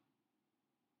chart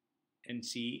and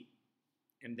see,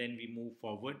 and then we move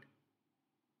forward.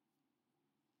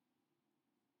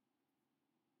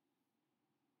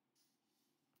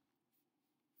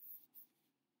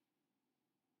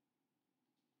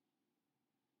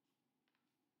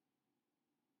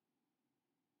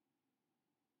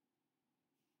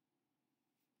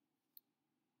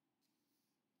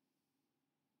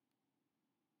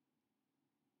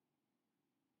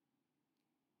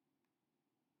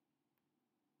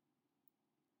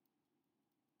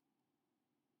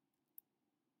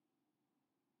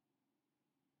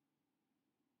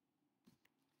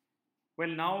 Well,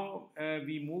 now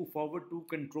we move forward to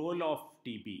control of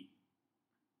TB.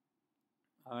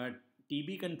 Uh,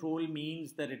 TB control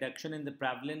means the reduction in the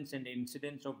prevalence and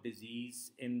incidence of disease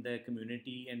in the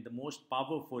community, and the most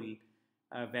powerful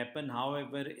weapon,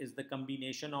 however, is the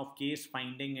combination of case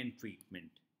finding and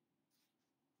treatment.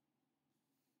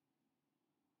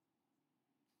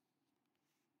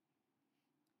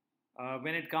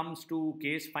 When it comes to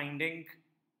case finding,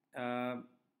 uh,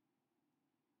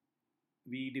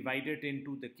 we divide it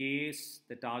into the case,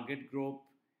 the target group,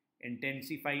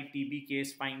 intensified TB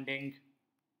case finding.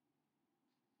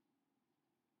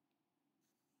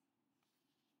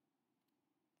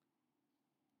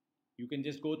 You can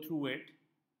just go through it,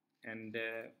 and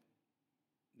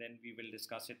then we will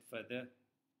discuss it further.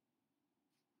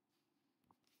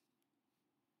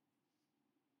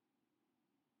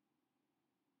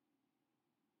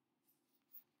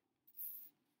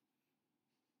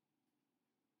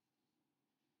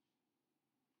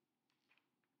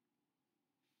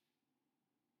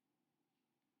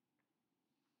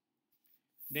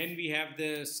 Then we have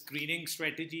the screening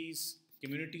strategies.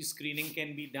 Community screening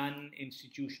can be done,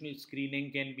 institutional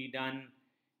screening can be done.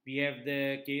 We have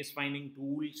the case finding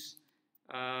tools,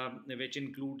 which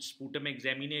include sputum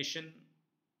examination.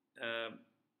 Uh,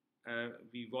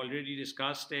 we've already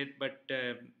discussed it, but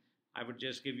I would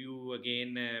just give you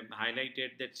again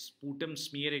highlighted that sputum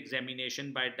smear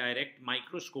examination by direct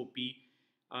microscopy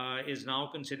is now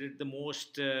considered the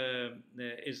most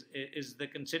is the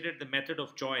considered the method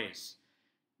of choice.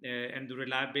 And the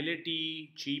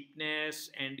reliability,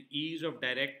 cheapness, and ease of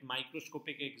direct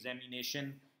microscopic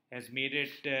examination has made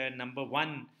it number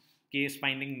one case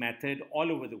finding method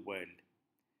all over the world.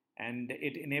 And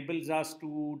it enables us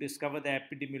to discover the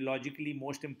epidemiologically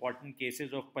most important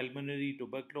cases of pulmonary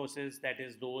tuberculosis, that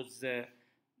is, those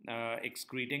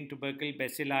excreting tubercle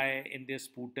bacilli in their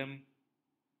sputum.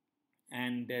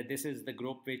 And this is the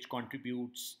group which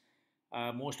contributes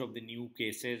most of the new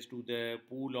cases to the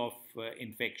pool of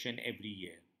infection every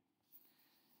year.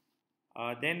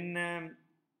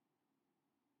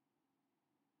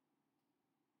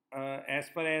 As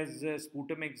far as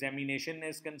sputum examination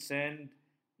is concerned,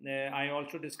 I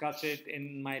also discussed it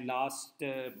in my last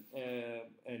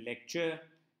lecture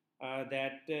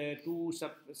that two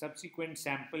subsequent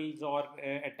samples, or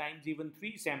at times even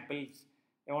three samples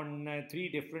on three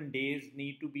different days,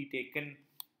 need to be taken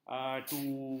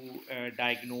to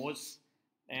diagnose.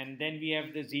 And then we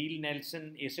have the Zeal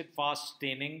Nelson acid fast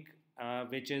staining,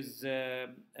 which is a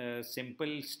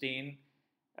simple stain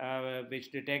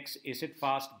which detects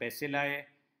acid-fast bacilli.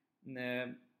 Uh,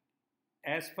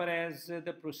 as far as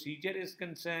the procedure is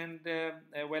concerned,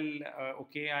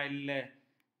 okay,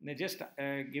 I'll just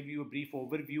give you a brief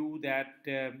overview that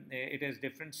it has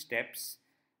different steps.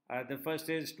 The first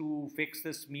is to fix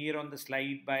the smear on the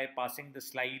slide by passing the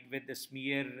slide with the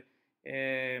smear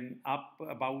up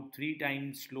about 3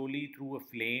 times slowly through a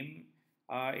flame.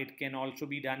 It can also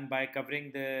be done by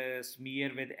covering the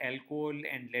smear with alcohol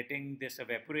and letting this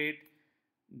evaporate.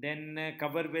 Then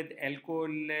cover with alcohol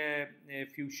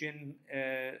fusion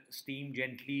steam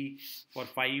gently for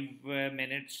 5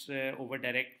 minutes over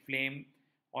direct flame,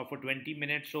 or for 20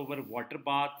 minutes over water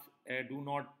bath. Do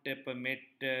not permit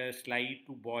slide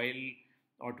to boil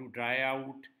or to dry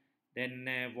out. Then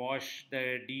wash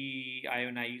the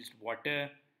deionized water.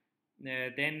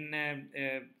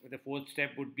 The fourth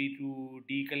step would be to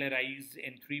decolorize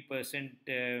in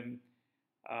 3%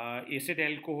 acid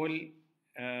alcohol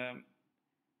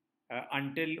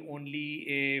until only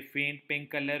a faint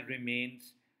pink color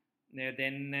remains.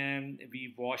 Then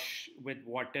we wash with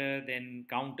water, then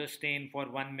counter stain for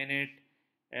 1 minute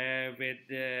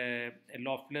with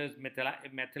Loeffler's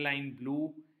methylene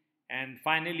blue, and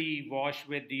finally wash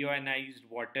with deionized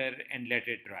water and let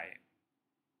it dry.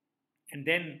 And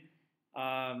then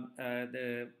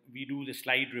we do the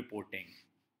slide reporting.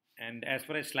 And as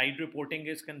far as slide reporting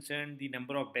is concerned, the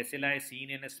number of bacilli seen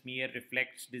in a smear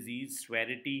reflects disease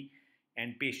severity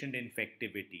and patient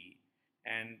infectivity.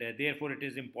 And therefore, it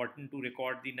is important to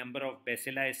record the number of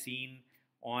bacilli seen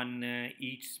on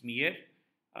each smear.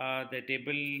 The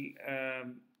table,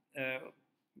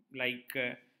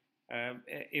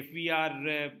 if we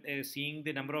are seeing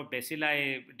the number of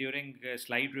bacilli during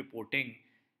slide reporting,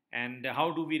 and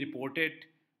how do we report it?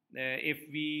 If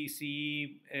we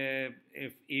see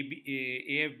if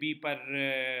AFB per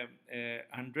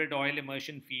 100 oil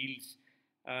immersion fields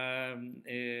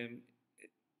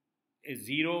is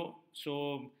 0,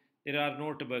 so there are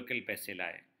no tubercle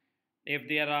bacilli. If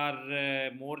there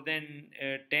are more than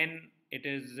 10, it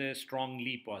is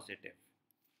strongly positive.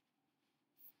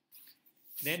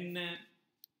 Then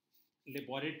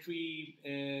laboratory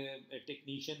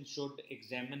technicians should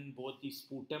examine both the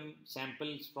sputum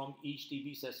samples from each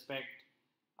TB suspect.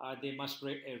 They must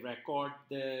record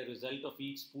the result of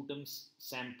each sputum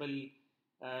sample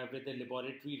with the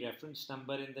laboratory reference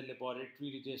number in the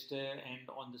laboratory register and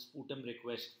on the sputum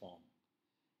request form.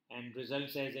 And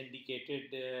results as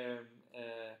indicated,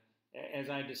 as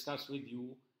I discussed with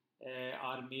you,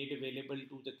 are made available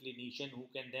to the clinician, who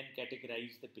can then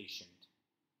categorize the patient.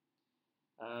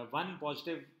 One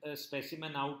positive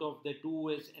specimen out of the 2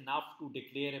 is enough to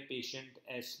declare a patient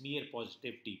as smear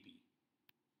positive TB.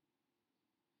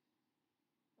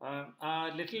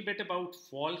 A little bit about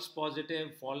false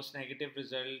positive, false negative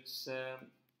results.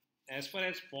 As far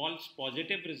as false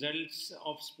positive results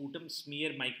of sputum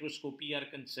smear microscopy are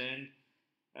concerned,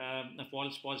 a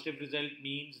false positive result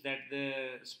means that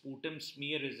the sputum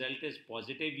smear result is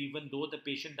positive even though the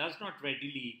patient does not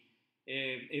really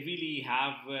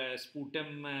have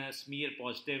sputum smear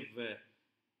positive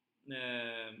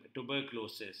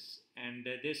tuberculosis, and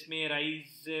this may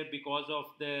arise because of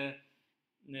the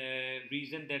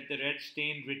reason that the red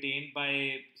stain retained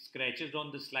by scratches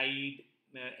on the slide,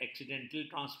 accidental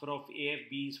transfer of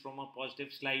AFBs from a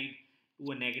positive slide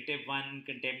to a negative one,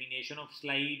 contamination of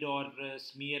slide or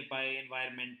smear by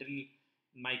environmental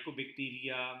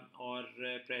mycobacteria, or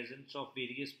presence of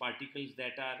various particles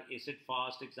that are acid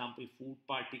fast, example food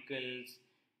particles,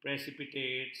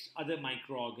 precipitates, other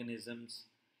microorganisms.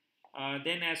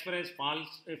 Then as far as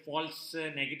false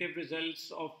negative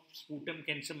results of sputum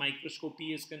cancer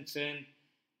microscopy is concerned,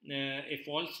 a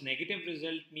false negative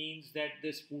result means that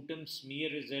the sputum smear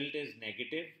result is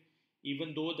negative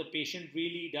even though the patient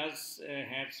really does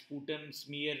have sputum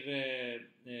smear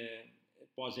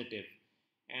positive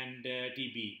and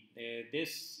TB.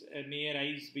 This may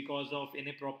arise because of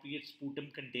inappropriate sputum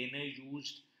container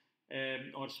used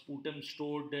or sputum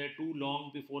stored too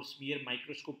long before smear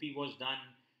microscopy was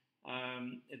done.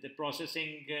 The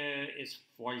processing is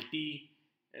faulty,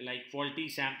 like faulty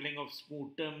sampling of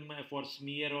sputum for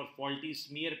smear, or faulty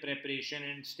smear preparation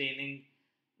and staining,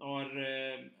 or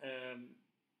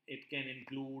it can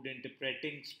include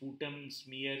interpreting sputum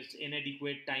smears,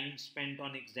 inadequate time spent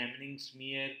on examining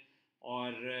smear,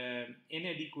 or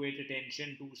inadequate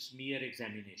attention to smear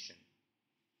examination.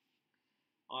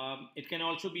 It can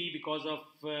also be because of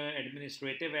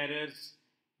administrative errors,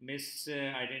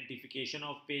 misidentification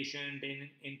of patient,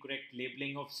 incorrect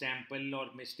labeling of sample, or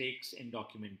mistakes in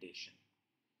documentation.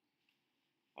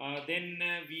 Then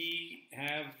we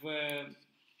have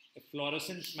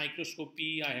Fluorescence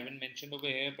microscopy, I haven't mentioned over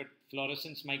here, but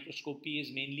fluorescence microscopy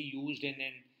is mainly used in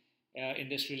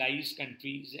industrialized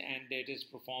countries, and it is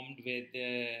performed with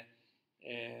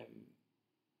um,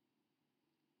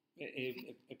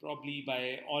 probably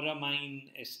by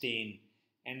auramine stain.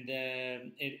 And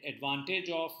the advantage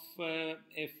of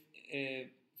if,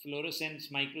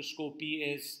 fluorescence microscopy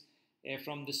is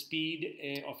from the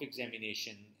speed of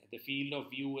examination. The field of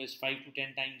view is 5 to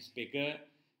 10 times bigger.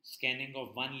 Scanning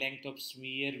of one length of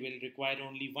smear will require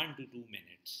only 1 to 2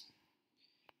 minutes.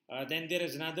 Then there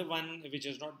is another one which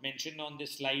is not mentioned on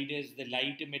this slide, is the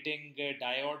light emitting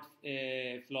diode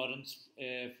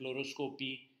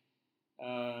fluoroscopy.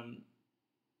 Um,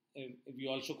 we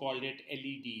also called it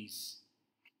LEDs.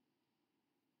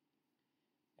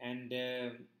 And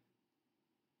in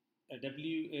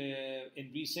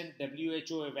recent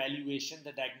WHO evaluation,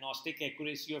 the diagnostic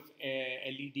accuracy of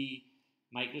LED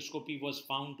microscopy was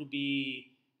found to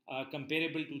be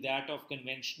comparable to that of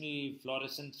conventional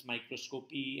fluorescence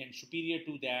microscopy and superior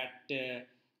to that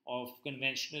of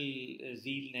conventional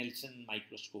Zeil-Nelson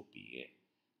microscopy.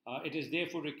 It is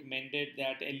therefore recommended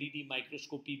that LED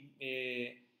microscopy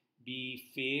be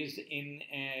phased in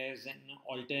as an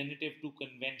alternative to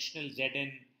conventional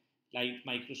ZN light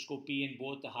microscopy in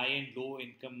both high and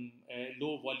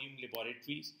low volume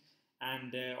laboratories,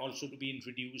 and also to be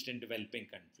introduced in developing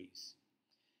countries.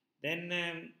 Then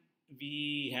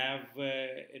we have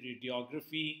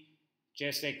radiography.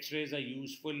 Chest x-rays are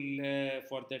useful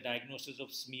for the diagnosis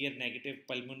of smear negative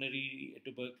pulmonary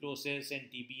tuberculosis and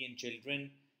TB in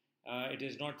children. It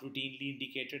is not routinely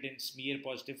indicated in smear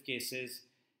positive cases,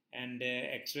 and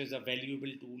x-rays are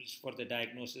valuable tools for the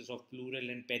diagnosis of pleural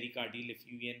and pericardial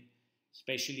effusion,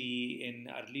 especially in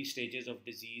early stages of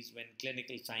disease when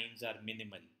clinical signs are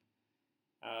minimal.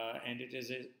 And it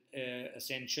is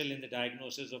essential in the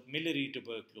diagnosis of miliary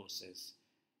tuberculosis.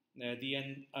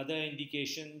 The other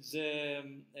indications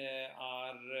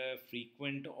are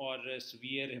frequent or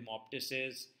severe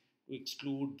hemoptysis, to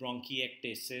exclude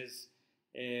bronchiectasis,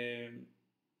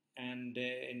 and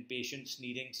in patients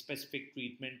needing specific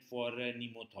treatment for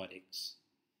pneumothorax.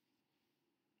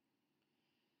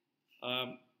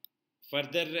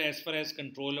 Further, as far as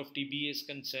control of TB is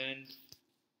concerned,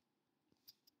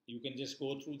 you can just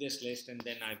go through this list and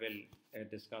then I will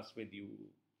discuss with you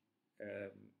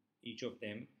each of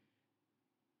them.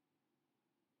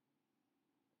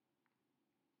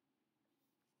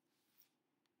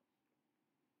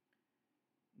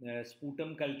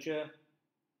 Sputum culture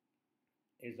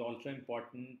is also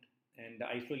important, and the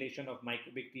isolation of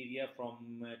microbacteria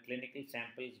from clinical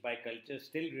samples by culture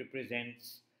still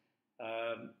represents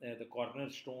the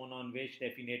cornerstone on which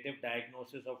definitive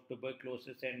diagnosis of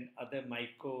tuberculosis and other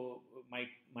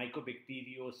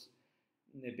mycobacteriosis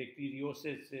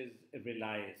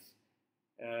relies.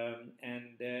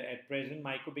 At present,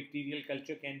 mycobacterial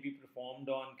culture can be performed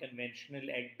on conventional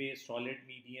egg-based solid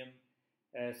medium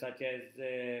such as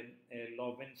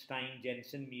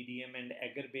Lowenstein-Jensen medium, and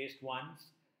agar-based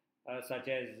ones such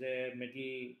as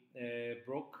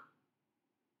Middlebrook,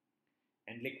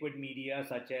 and liquid media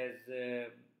such as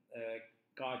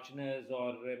Karchner's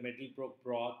or Middlebrook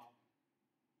broth.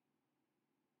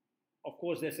 Of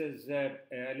course, this is a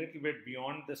little bit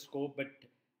beyond the scope, but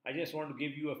I just want to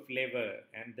give you a flavor.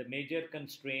 And the major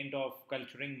constraint of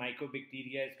culturing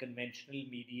mycobacteria as conventional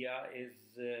media is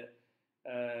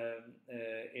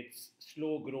its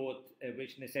slow growth,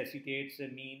 which necessitates a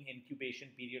mean incubation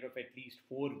period of at least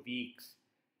 4 weeks.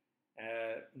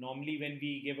 Normally, when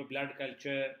we give a blood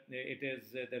culture, it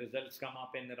is the results come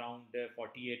up in around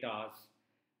 48 hours,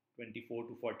 24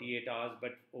 to 48 hours.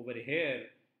 But over here,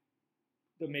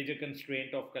 the major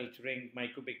constraint of culturing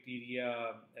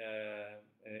mycobacteria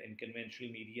in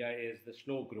conventional media is the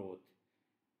slow growth,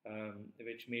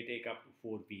 which may take up to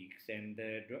 4 weeks. And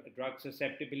the drug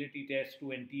susceptibility test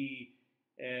to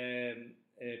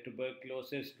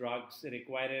tuberculosis drugs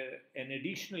require an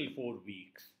additional 4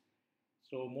 weeks.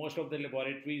 So most of the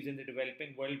laboratories in the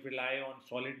developing world rely on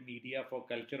solid media for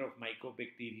culture of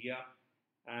mycobacteria,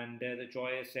 and the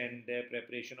choice and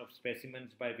preparation of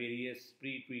specimens by various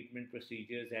pre-treatment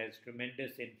procedures has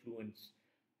tremendous influence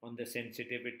on the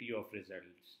sensitivity of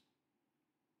results.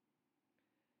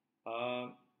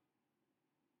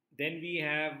 Then we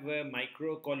have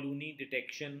microcolony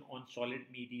detection on solid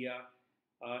media.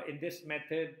 In this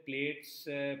method, plates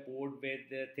poured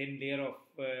with a thin layer of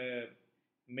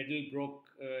Middlebrook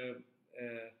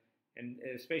and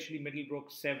especially Middlebrook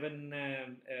 7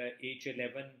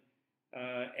 H11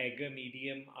 agar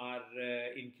medium are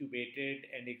incubated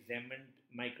and examined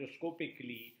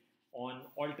microscopically on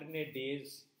alternate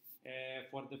days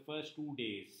for the first 2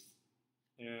 days.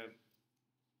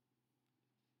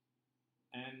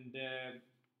 and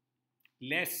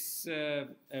less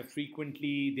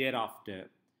frequently thereafter.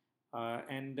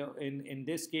 In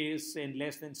this case, in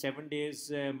less than 7 days,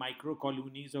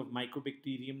 microcolonies of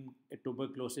Mycobacterium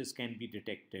tuberculosis can be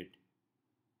detected.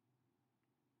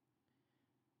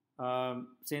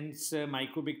 Since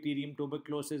Mycobacterium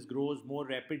tuberculosis grows more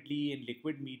rapidly in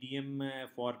liquid medium,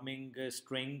 forming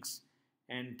strings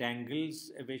and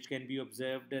tangles, which can be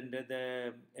observed under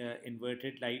the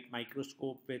inverted light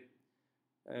microscope with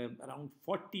around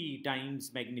 40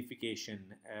 times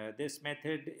magnification. This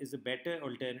method is a better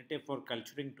alternative for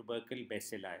culturing tubercle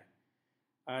bacilli.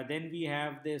 Then we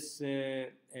have this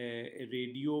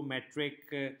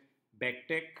radiometric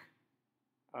BACTEC.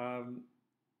 Um,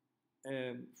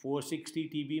 460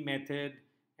 TB method,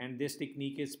 and this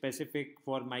technique is specific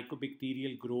for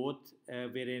mycobacterial growth,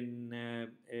 wherein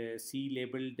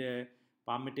C-labeled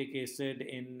palmitic acid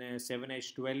in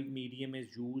 7H12 medium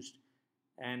is used,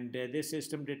 and this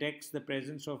system detects the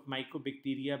presence of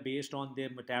mycobacteria based on their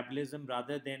metabolism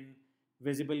rather than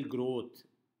visible growth.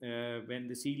 When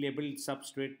the C-labeled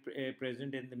substrate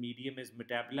present in the medium is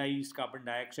metabolized, carbon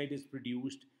dioxide is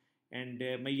produced and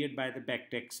measured by the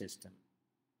BACTEC system.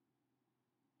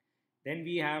 Then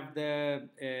we have the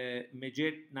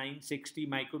Midget 960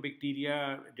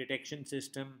 mycobacteria detection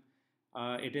system.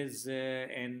 It is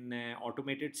an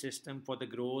automated system for the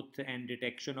growth and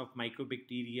detection of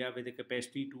mycobacteria with a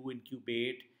capacity to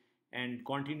incubate and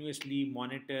continuously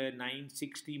monitor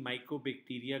 960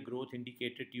 mycobacteria growth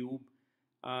indicator tube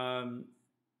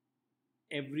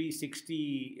every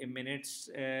 60 minutes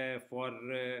for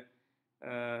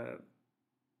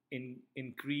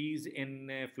increase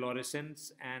in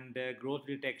fluorescence, and growth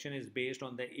detection is based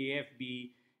on the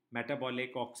AFB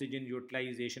metabolic oxygen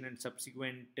utilization and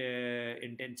subsequent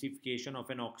intensification of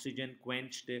an oxygen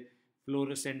quenched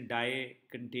fluorescent dye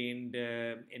contained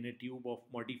in a tube of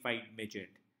modified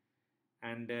midget.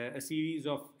 And a series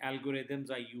of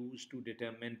algorithms are used to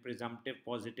determine presumptive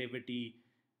positivity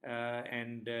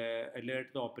and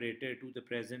alert the operator to the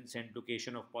presence and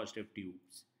location of positive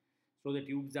tubes. So the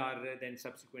tubes are then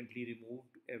subsequently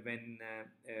removed when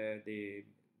they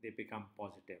become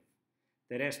positive.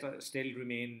 The rest still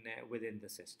remain within the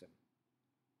system.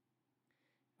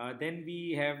 Then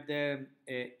we have the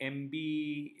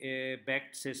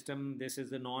MB-backed system. This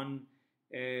is a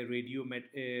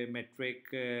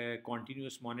non-radiometric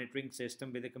continuous monitoring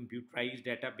system with a computerized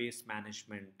database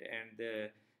management, and the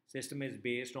system is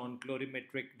based on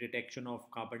colorimetric detection of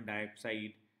carbon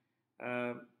dioxide.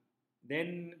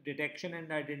 Then detection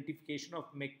and identification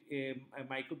of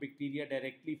mycobacteria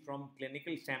directly from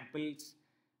clinical samples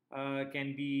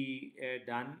can be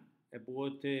done.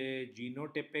 Both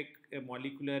genotypic,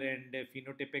 molecular and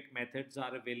phenotypic methods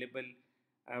are available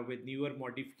with newer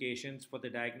modifications for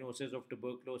the diagnosis of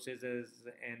tuberculosis as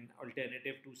an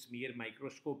alternative to smear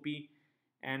microscopy.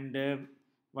 And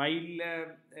while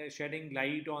shedding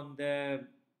light on the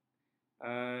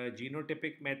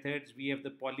genotypic methods, we have the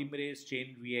polymerase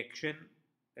chain reaction,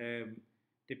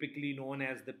 typically known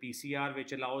as the PCR,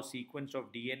 which allows sequence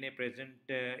of DNA present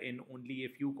in only a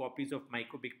few copies of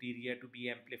mycobacteria to be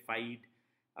amplified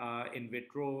in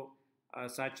vitro,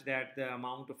 such that the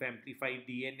amount of amplified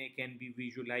DNA can be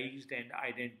visualized and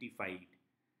identified.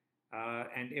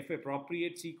 And if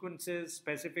appropriate sequences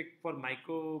specific for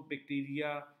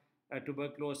mycobacteria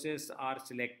tuberculosis are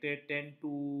selected, 10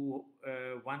 to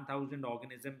 1000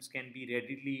 organisms can be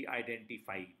readily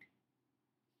identified.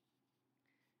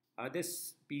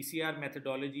 This PCR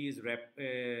methodology is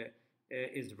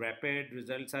rapid.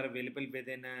 Results are available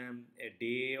within a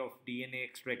day of DNA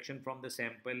extraction from the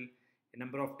sample. A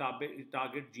number of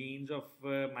target genes of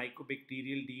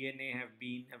mycobacterial DNA have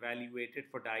been evaluated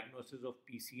for diagnosis of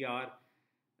PCR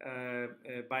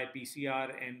by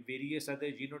PCR and various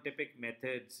other genotypic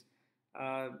methods.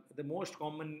 The most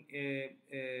common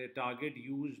target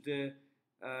used in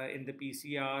the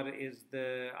PCR is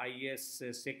the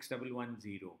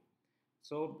IS6110.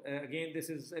 So again, this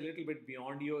is a little bit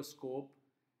beyond your scope,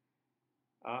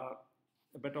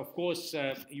 but of course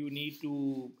you need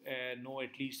to know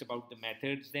at least about the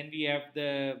methods. Then we have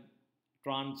the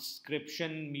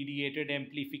transcription mediated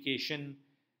amplification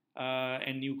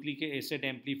and nucleic acid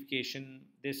amplification.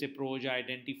 This approach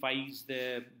identifies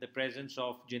the presence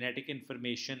of genetic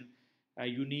information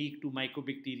unique to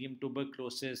Mycobacterium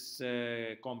tuberculosis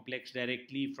complex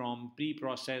directly from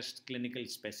pre-processed clinical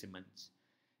specimens.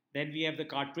 Then we have the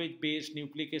cartridge-based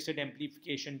nucleic acid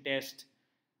amplification test.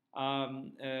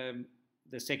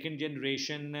 The second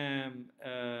generation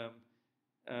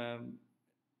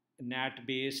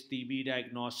NAT-based TB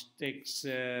diagnostics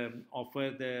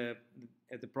offer the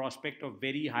prospect of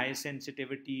very high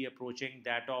sensitivity approaching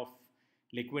that of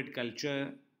liquid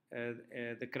culture,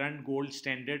 the current gold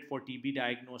standard for TB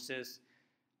diagnosis.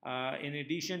 In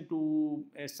addition to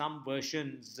some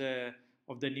versions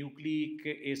of the nucleic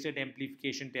acid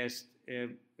amplification test,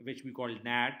 which we call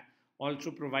NAT,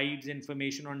 also provides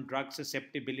information on drug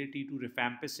susceptibility to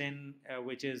rifampicin,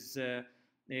 which is a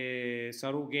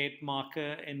surrogate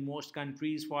marker in most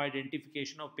countries for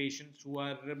identification of patients who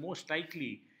are most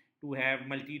likely to have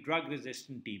multi-drug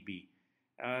resistant TB.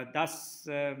 Thus,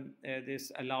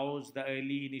 this allows the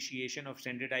early initiation of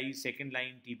standardized second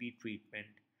line TB treatment.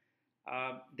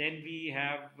 Then we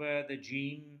have the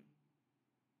gene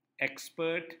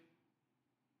expert,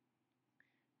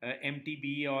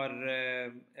 MTB or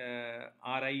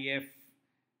RIF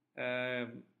uh,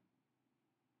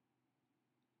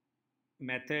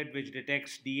 method, which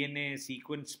detects DNA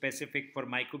sequence specific for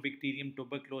Mycobacterium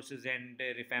tuberculosis and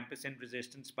rifampicin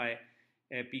resistance by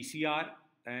PCR,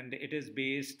 and it is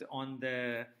based on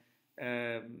the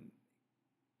um,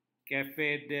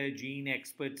 CAFED Gene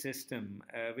Expert System,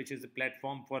 which is a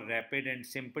platform for rapid and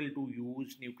simple to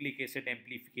use nucleic acid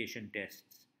amplification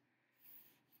tests.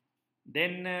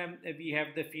 Then we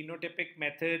have the phenotypic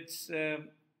methods,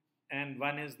 and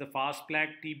one is the fast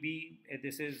plaque TB.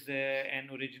 This is an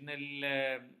original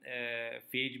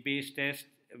phage based test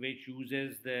which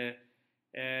uses the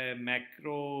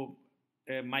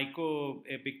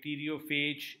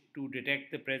mycobacteriophage to detect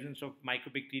the presence of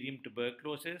Mycobacterium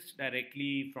tuberculosis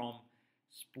directly from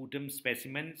sputum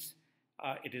specimens.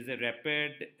 It is a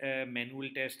rapid manual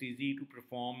test, easy to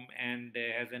perform, and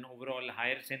has an overall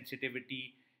higher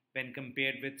sensitivity when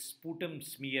compared with sputum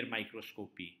smear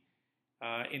microscopy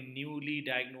in newly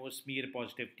diagnosed smear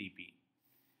positive TB.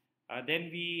 Then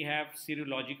we have we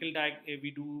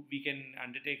can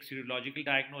undertake serological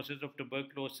diagnosis of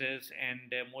tuberculosis,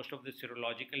 and most of the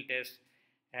serological tests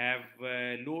have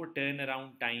low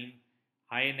turnaround time,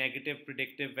 high negative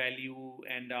predictive value,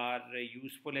 and are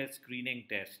useful as screening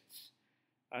tests.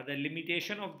 The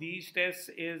limitation of these tests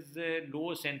is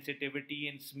low sensitivity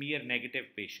in smear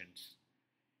negative patients.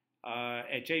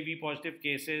 HIV positive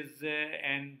cases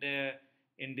and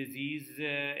in disease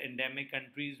endemic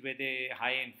countries with a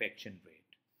high infection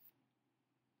rate.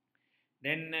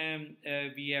 Then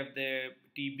we have the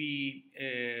TB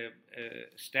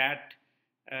stat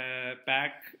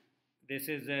pack. This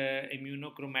is a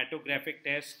immunochromatographic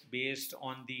test based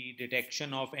on the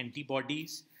detection of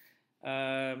antibodies,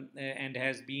 and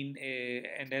has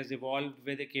evolved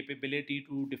with the capability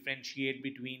to differentiate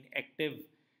between active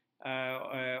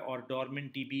or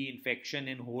dormant TB infection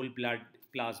in whole blood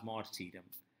plasma or serum.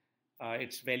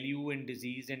 Its value in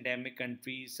disease endemic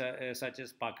countries such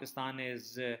as Pakistan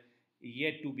is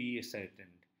yet to be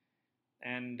ascertained.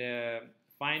 And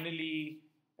finally,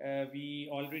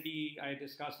 I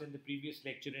discussed in the previous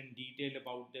lecture in detail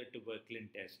about the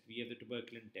tuberculin test. We have the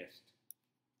tuberculin test.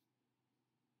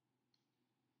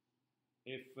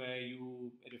 If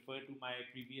you refer to my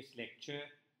previous lecture,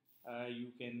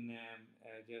 you can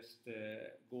just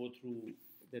go through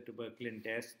the tuberculin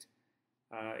test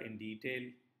in detail.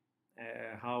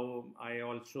 How I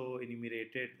also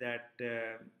enumerated that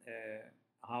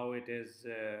how it is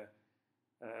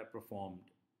performed.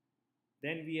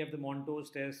 Then we have the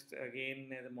Montos test. Again,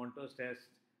 the Montos test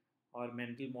or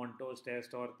mental Montos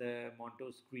test or the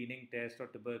Montos screening test or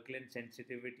tuberculin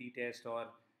sensitivity test or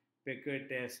Picker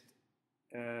test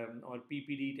or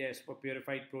PPD test for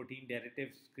purified protein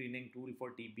derivative screening tool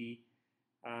for TB.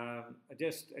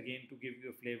 Just again to give you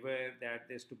a flavor that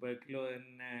this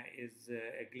tuberculin is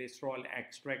a glycerol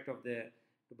extract of the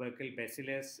tubercle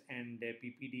bacillus, and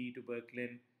PPD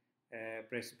tuberculin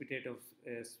precipitate of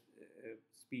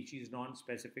species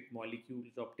non-specific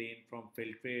molecules obtained from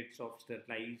filtrates of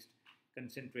sterilized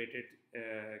concentrated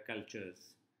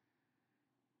cultures.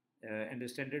 And the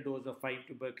standard dose of 5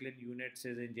 tuberculin units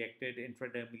is injected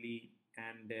intradermally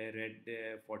and read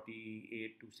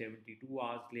 48 to 72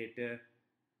 hours later.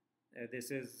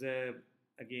 This is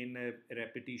again a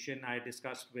repetition. I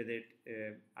discussed with it.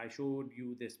 I showed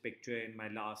you this picture in my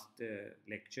last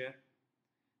lecture.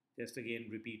 Just again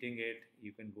repeating it,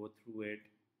 you can go through it.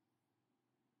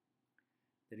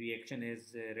 The reaction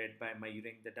is read by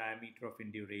measuring the diameter of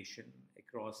induration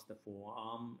across the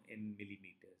forearm in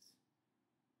millimeters.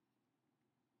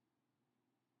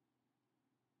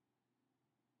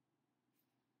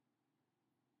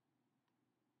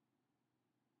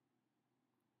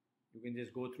 You can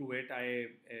just go through it. I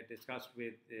discussed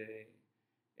it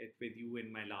with you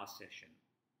in my last session.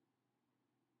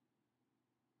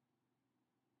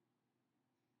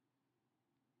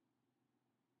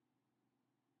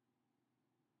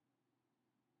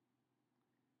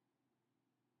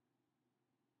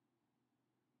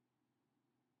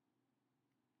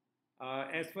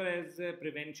 As far as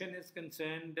prevention is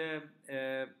concerned,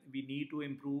 we need to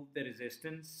improve the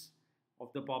resistance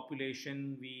of the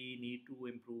population. We need to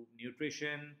improve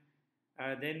nutrition.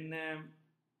 Then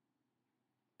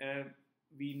uh,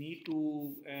 we need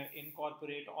to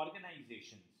incorporate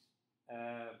organizations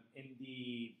in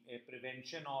the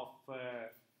prevention of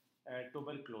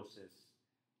tuberculosis.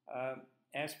 Uh,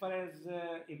 as far as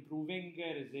improving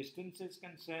resistance is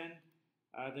concerned,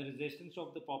 the resistance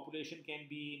of the population can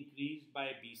be increased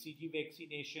by BCG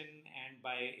vaccination and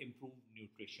by improved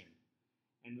nutrition.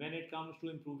 And when it comes to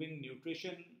improving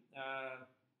nutrition,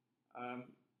 um,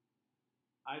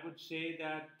 I would say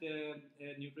that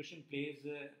nutrition plays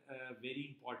a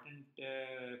very important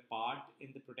part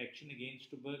in the protection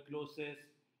against tuberculosis.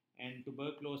 And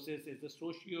tuberculosis is a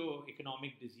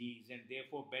socio-economic disease, and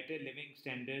therefore, better living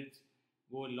standards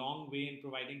go a long way in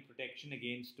providing protection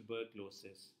against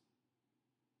tuberculosis.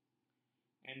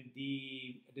 And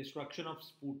the destruction of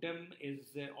sputum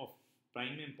is of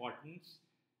prime importance.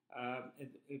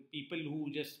 People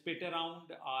who just spit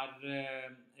around are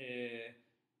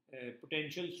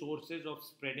potential sources of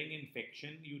spreading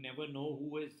infection. You never know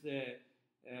who is a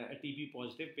TB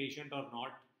positive patient or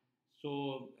not.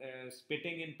 So,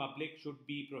 spitting in public should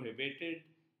be prohibited.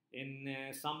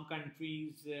 In some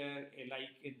countries,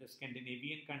 like in the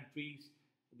Scandinavian countries,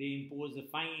 they impose a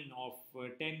fine of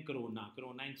 10 krona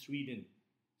in Sweden,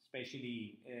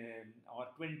 especially, or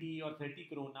 20 or 30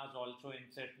 kronas also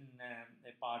in certain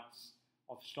parts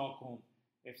of Stockholm.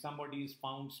 If somebody is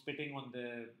found spitting on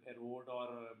the road or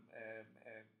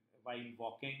while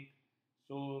walking,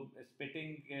 so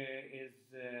spitting is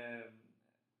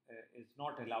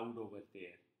not allowed over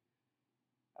there.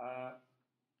 Uh,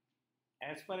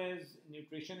 as far as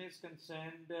nutrition is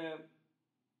concerned,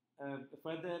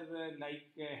 further,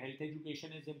 health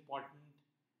education is important.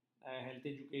 Health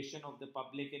education of the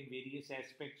public in various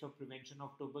aspects of prevention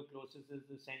of tuberculosis is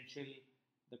essential.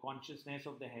 The consciousness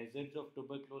of the hazards of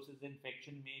tuberculosis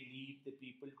infection may lead the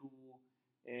people to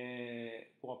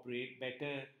cooperate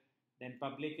better. Then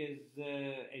public is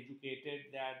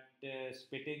educated that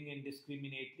spitting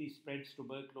indiscriminately spreads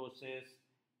tuberculosis.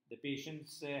 The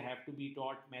patients have to be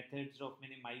taught methods of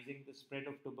minimizing the spread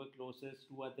of tuberculosis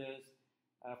to others.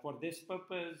 For this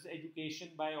purpose, education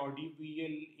by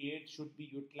audiovisual aids should be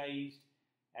utilized,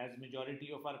 as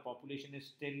majority of our population is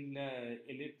still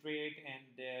illiterate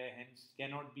and hence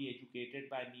cannot be educated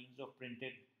by means of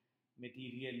printed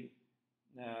material.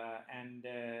 And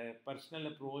personal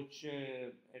approach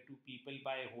to people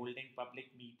by holding public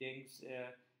meetings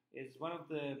is one of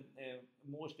the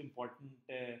most important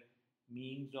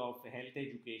means of health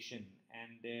education,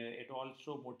 and it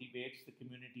also motivates the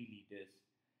community leaders.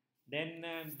 Then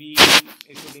we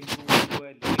should improve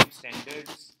living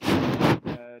standards.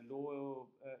 Low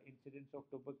incidence of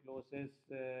tuberculosis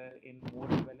in more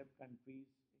developed countries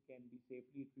can be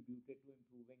safely attributed to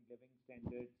improving living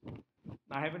standards.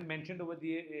 I haven't mentioned over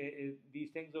these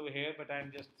things over here, but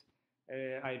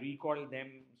I recall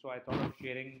them, so I thought of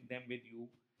sharing them with you.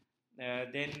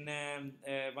 Then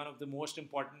one of the most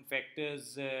important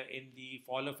factors in the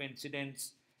fall of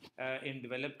incidence in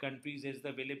developed countries is the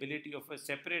availability of a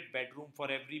separate bedroom for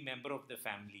every member of the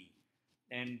family,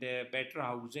 and better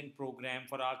housing program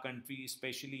for our country,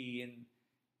 especially in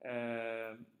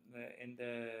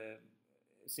the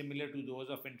similar to those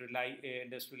of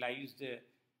industrialized,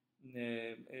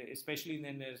 especially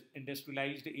in the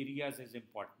industrialized areas, is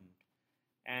important.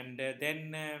 And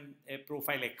then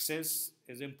prophylaxis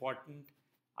is important.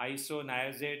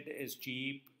 Isoniazid is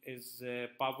cheap, is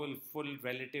powerful,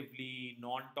 relatively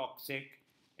non-toxic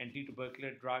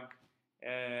anti-tubercular drug,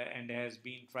 and has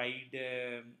been tried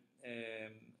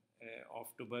of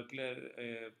tubercular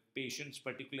patients,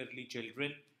 particularly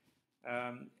children.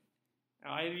 Um,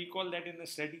 I recall that in a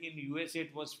study in US,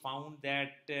 it was found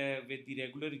that with the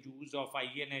regular use of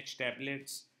INH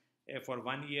tablets for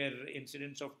 1 year,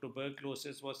 incidence of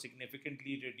tuberculosis was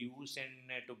significantly reduced in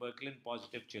tuberculin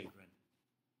positive children.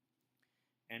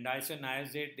 And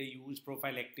isoniazid used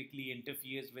prophylactically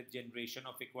interferes with generation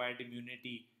of acquired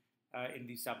immunity in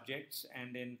the subjects.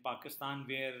 And in Pakistan,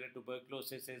 where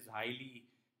tuberculosis is highly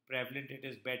prevalent, it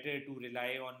is better to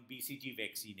rely on BCG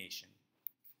vaccination.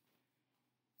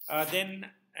 Then,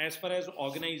 as far as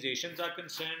organizations are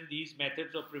concerned, these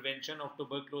methods of prevention of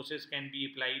tuberculosis can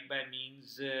be applied by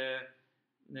means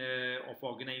of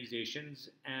organizations,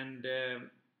 and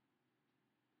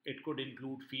it could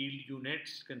include field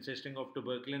units consisting of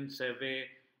tuberculin survey,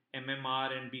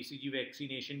 MMR, and BCG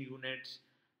vaccination units.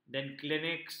 Then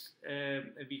clinics,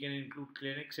 we can include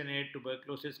clinics in it.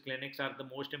 Tuberculosis clinics are the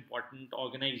most important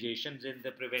organizations in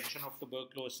the prevention of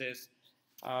tuberculosis.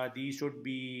 These should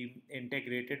be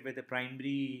integrated with the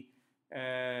primary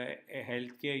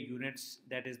healthcare units,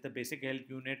 that is the basic health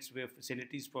units, where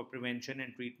facilities for prevention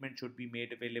and treatment should be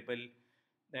made available.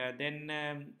 Then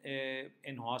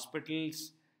in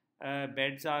hospitals,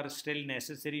 beds are still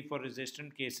necessary for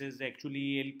resistant cases,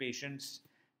 actually ill patients,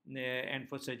 and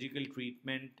for surgical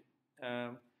treatment. Uh,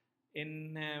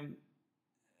 in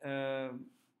uh,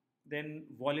 Then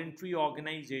voluntary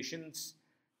organizations,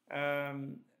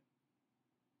 um,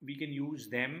 we can use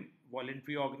them.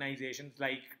 Voluntary organizations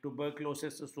like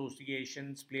tuberculosis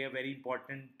associations play a very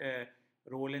important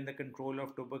role in the control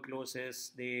of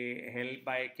tuberculosis. They help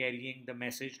by carrying the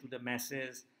message to the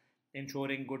masses,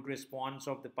 ensuring good response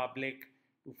of the public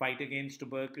to fight against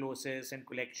tuberculosis, and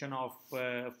collection of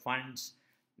funds,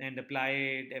 and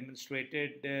apply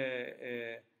demonstrated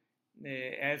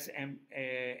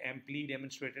amply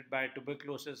demonstrated by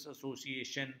Tuberculosis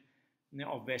Association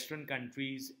of Western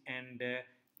countries. And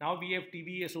now we have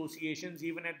TB associations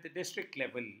even at the district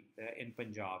level in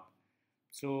Punjab.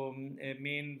 So,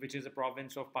 main, which is a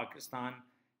province of Pakistan,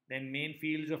 then main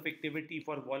fields of activity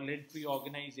for voluntary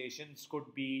organizations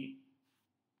could be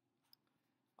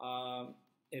uh,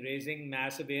 raising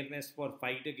mass awareness for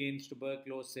fight against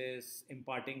tuberculosis,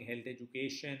 imparting health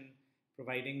education,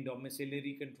 providing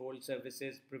domiciliary control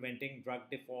services, preventing drug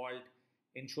default,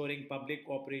 ensuring public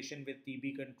cooperation with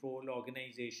TB control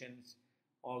organizations,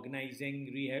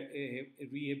 organizing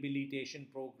rehabilitation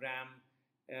program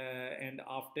and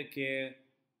aftercare,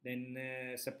 then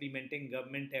supplementing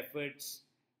government efforts,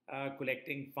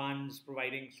 collecting funds,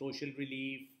 providing social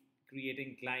relief,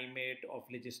 creating climate of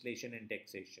legislation and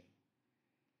taxation.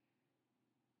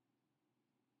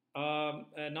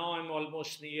 Now I'm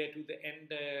almost near to the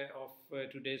end of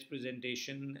today's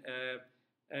presentation.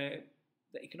 The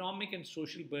economic and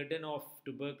social burden of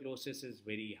tuberculosis is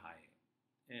very high,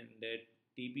 and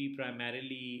TB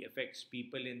primarily affects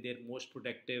people in their most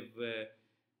productive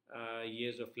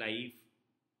years of life.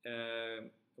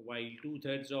 While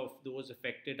two-thirds of those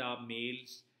affected are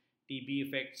males, TB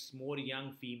affects more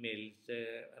young females,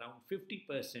 around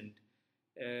 50%,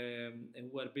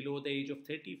 who are below the age of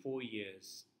 34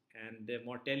 years. And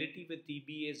mortality with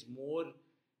TB is more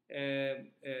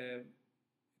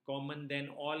common than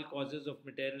all causes of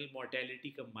maternal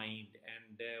mortality combined.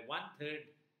 And one third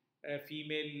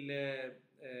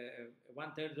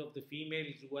of the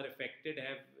females who are affected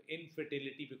have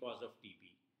infertility because of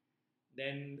TB.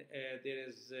 Then there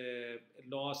is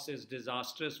loss is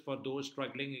disastrous for those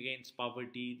struggling against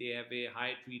poverty. They have a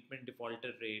high treatment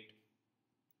defaulter rate.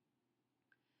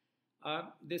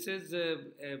 This is a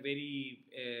very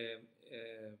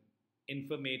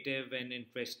informative and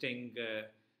interesting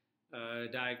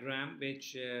diagram,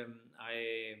 which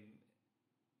I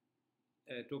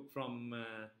took from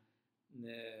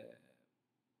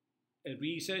a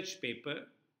research paper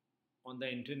on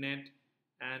the internet,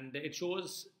 and it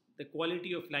shows the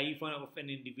quality of life of an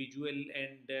individual,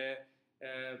 and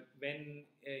when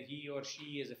he or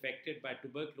she is affected by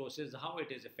tuberculosis, how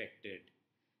it is affected.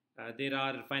 There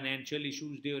are financial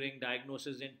issues during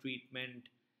diagnosis and treatment.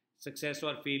 Success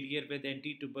or failure with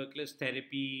anti-tuberculous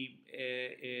therapy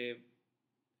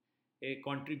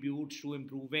contributes to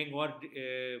improving or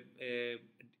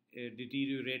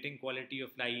deteriorating quality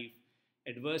of life.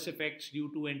 Adverse effects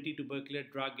due to anti-tubercular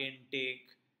drug intake.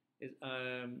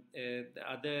 The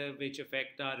other which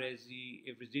affect are as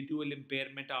the residual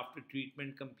impairment after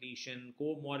treatment completion,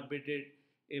 morbid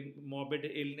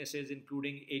illnesses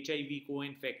including HIV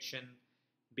co-infection,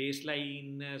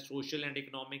 baseline social and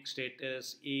economic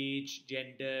status, age,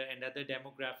 gender, and other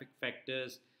demographic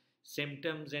factors,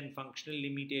 symptoms and functional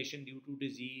limitation due to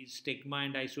disease, stigma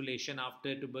and isolation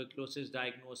after tuberculosis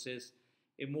diagnosis,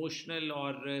 emotional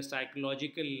or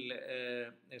psychologic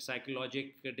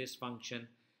dysfunction.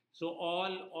 So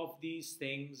all of these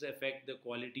things affect the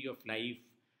quality of life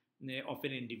of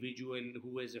an individual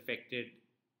who is affected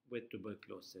with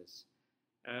tuberculosis.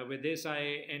 With this,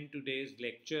 I end today's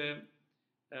lecture.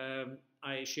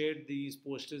 I shared these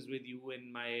posters with you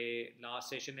in my last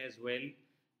session as well.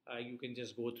 You can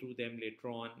just go through them later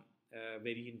on.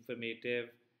 Very informative.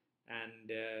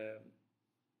 And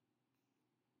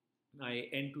I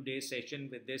end today's session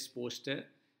with this poster,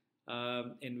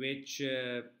 in which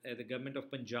the government of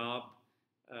Punjab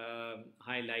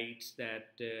highlights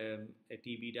that a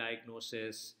TB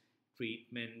diagnosis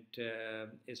treatment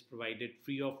is provided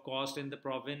free of cost in the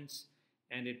province,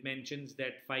 and it mentions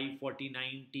that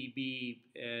 549 TB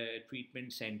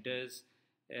treatment centers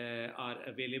are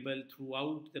available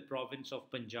throughout the province of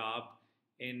Punjab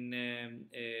in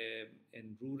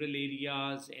rural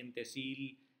areas, in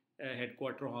Tehsil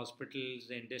headquarter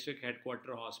hospitals, in district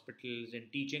headquarter hospitals, in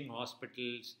teaching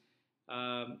hospitals.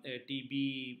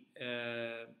 TB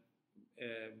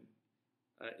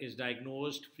is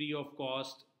diagnosed free of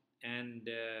cost, and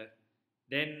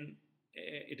then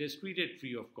it is treated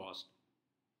free of cost.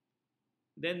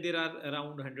 Then there are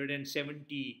around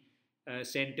 170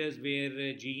 centers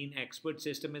where gene expert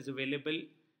system is available.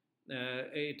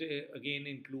 It again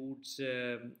includes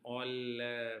all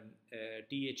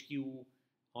THQ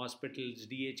hospitals,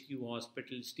 DHQ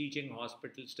hospitals, teaching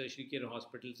hospitals, tertiary care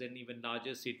hospitals, and even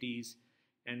larger cities.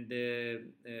 And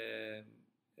it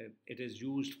is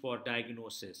used for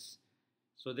diagnosis.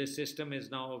 So this system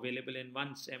is now available in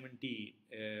 170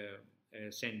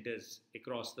 centers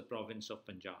across the province of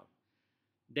Punjab.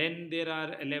 Then there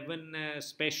are 11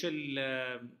 special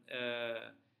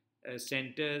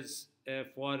centers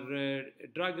for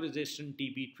drug-resistant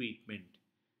TB treatment,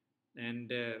 and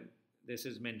this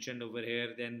is mentioned over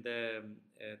here. Then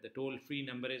the toll-free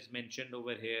number is mentioned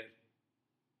over here.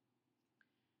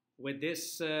 With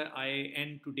this, I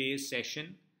end today's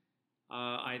session.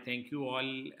 I thank you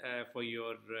all for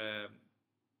your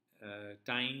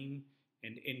time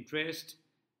and interest.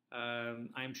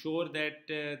 I'm sure that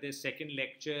this second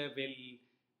lecture will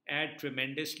add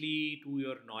tremendously to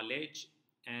your knowledge,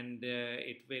 and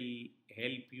it will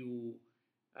help you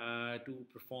to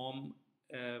perform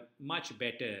much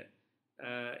better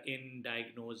in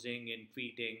diagnosing and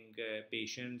treating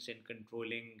patients and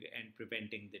controlling and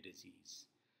preventing the disease.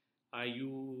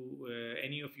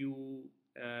 Any of you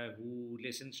who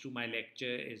listens to my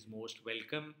lecture is most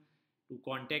welcome to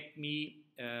contact me.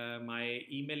 My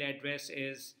email address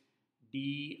is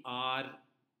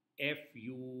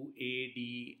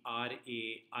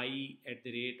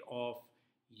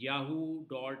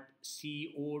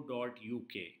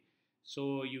drfuadrai@yahoo.co.uk.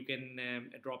 So you can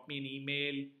drop me an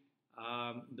email.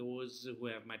 Those who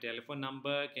have my telephone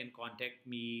number can contact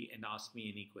me and ask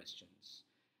me any questions.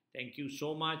 Thank you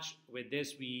so much. With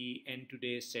this, we end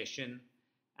today's session,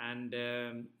 and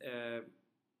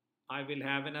I will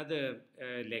have another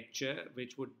lecture,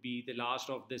 which would be the last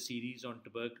of the series on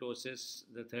tuberculosis,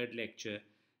 the third lecture,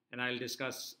 and I'll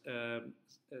discuss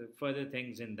further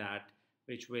things in that,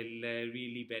 which will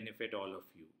really benefit all of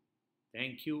you.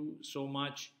 Thank you so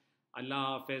much.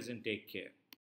 Allah Hafiz and take care.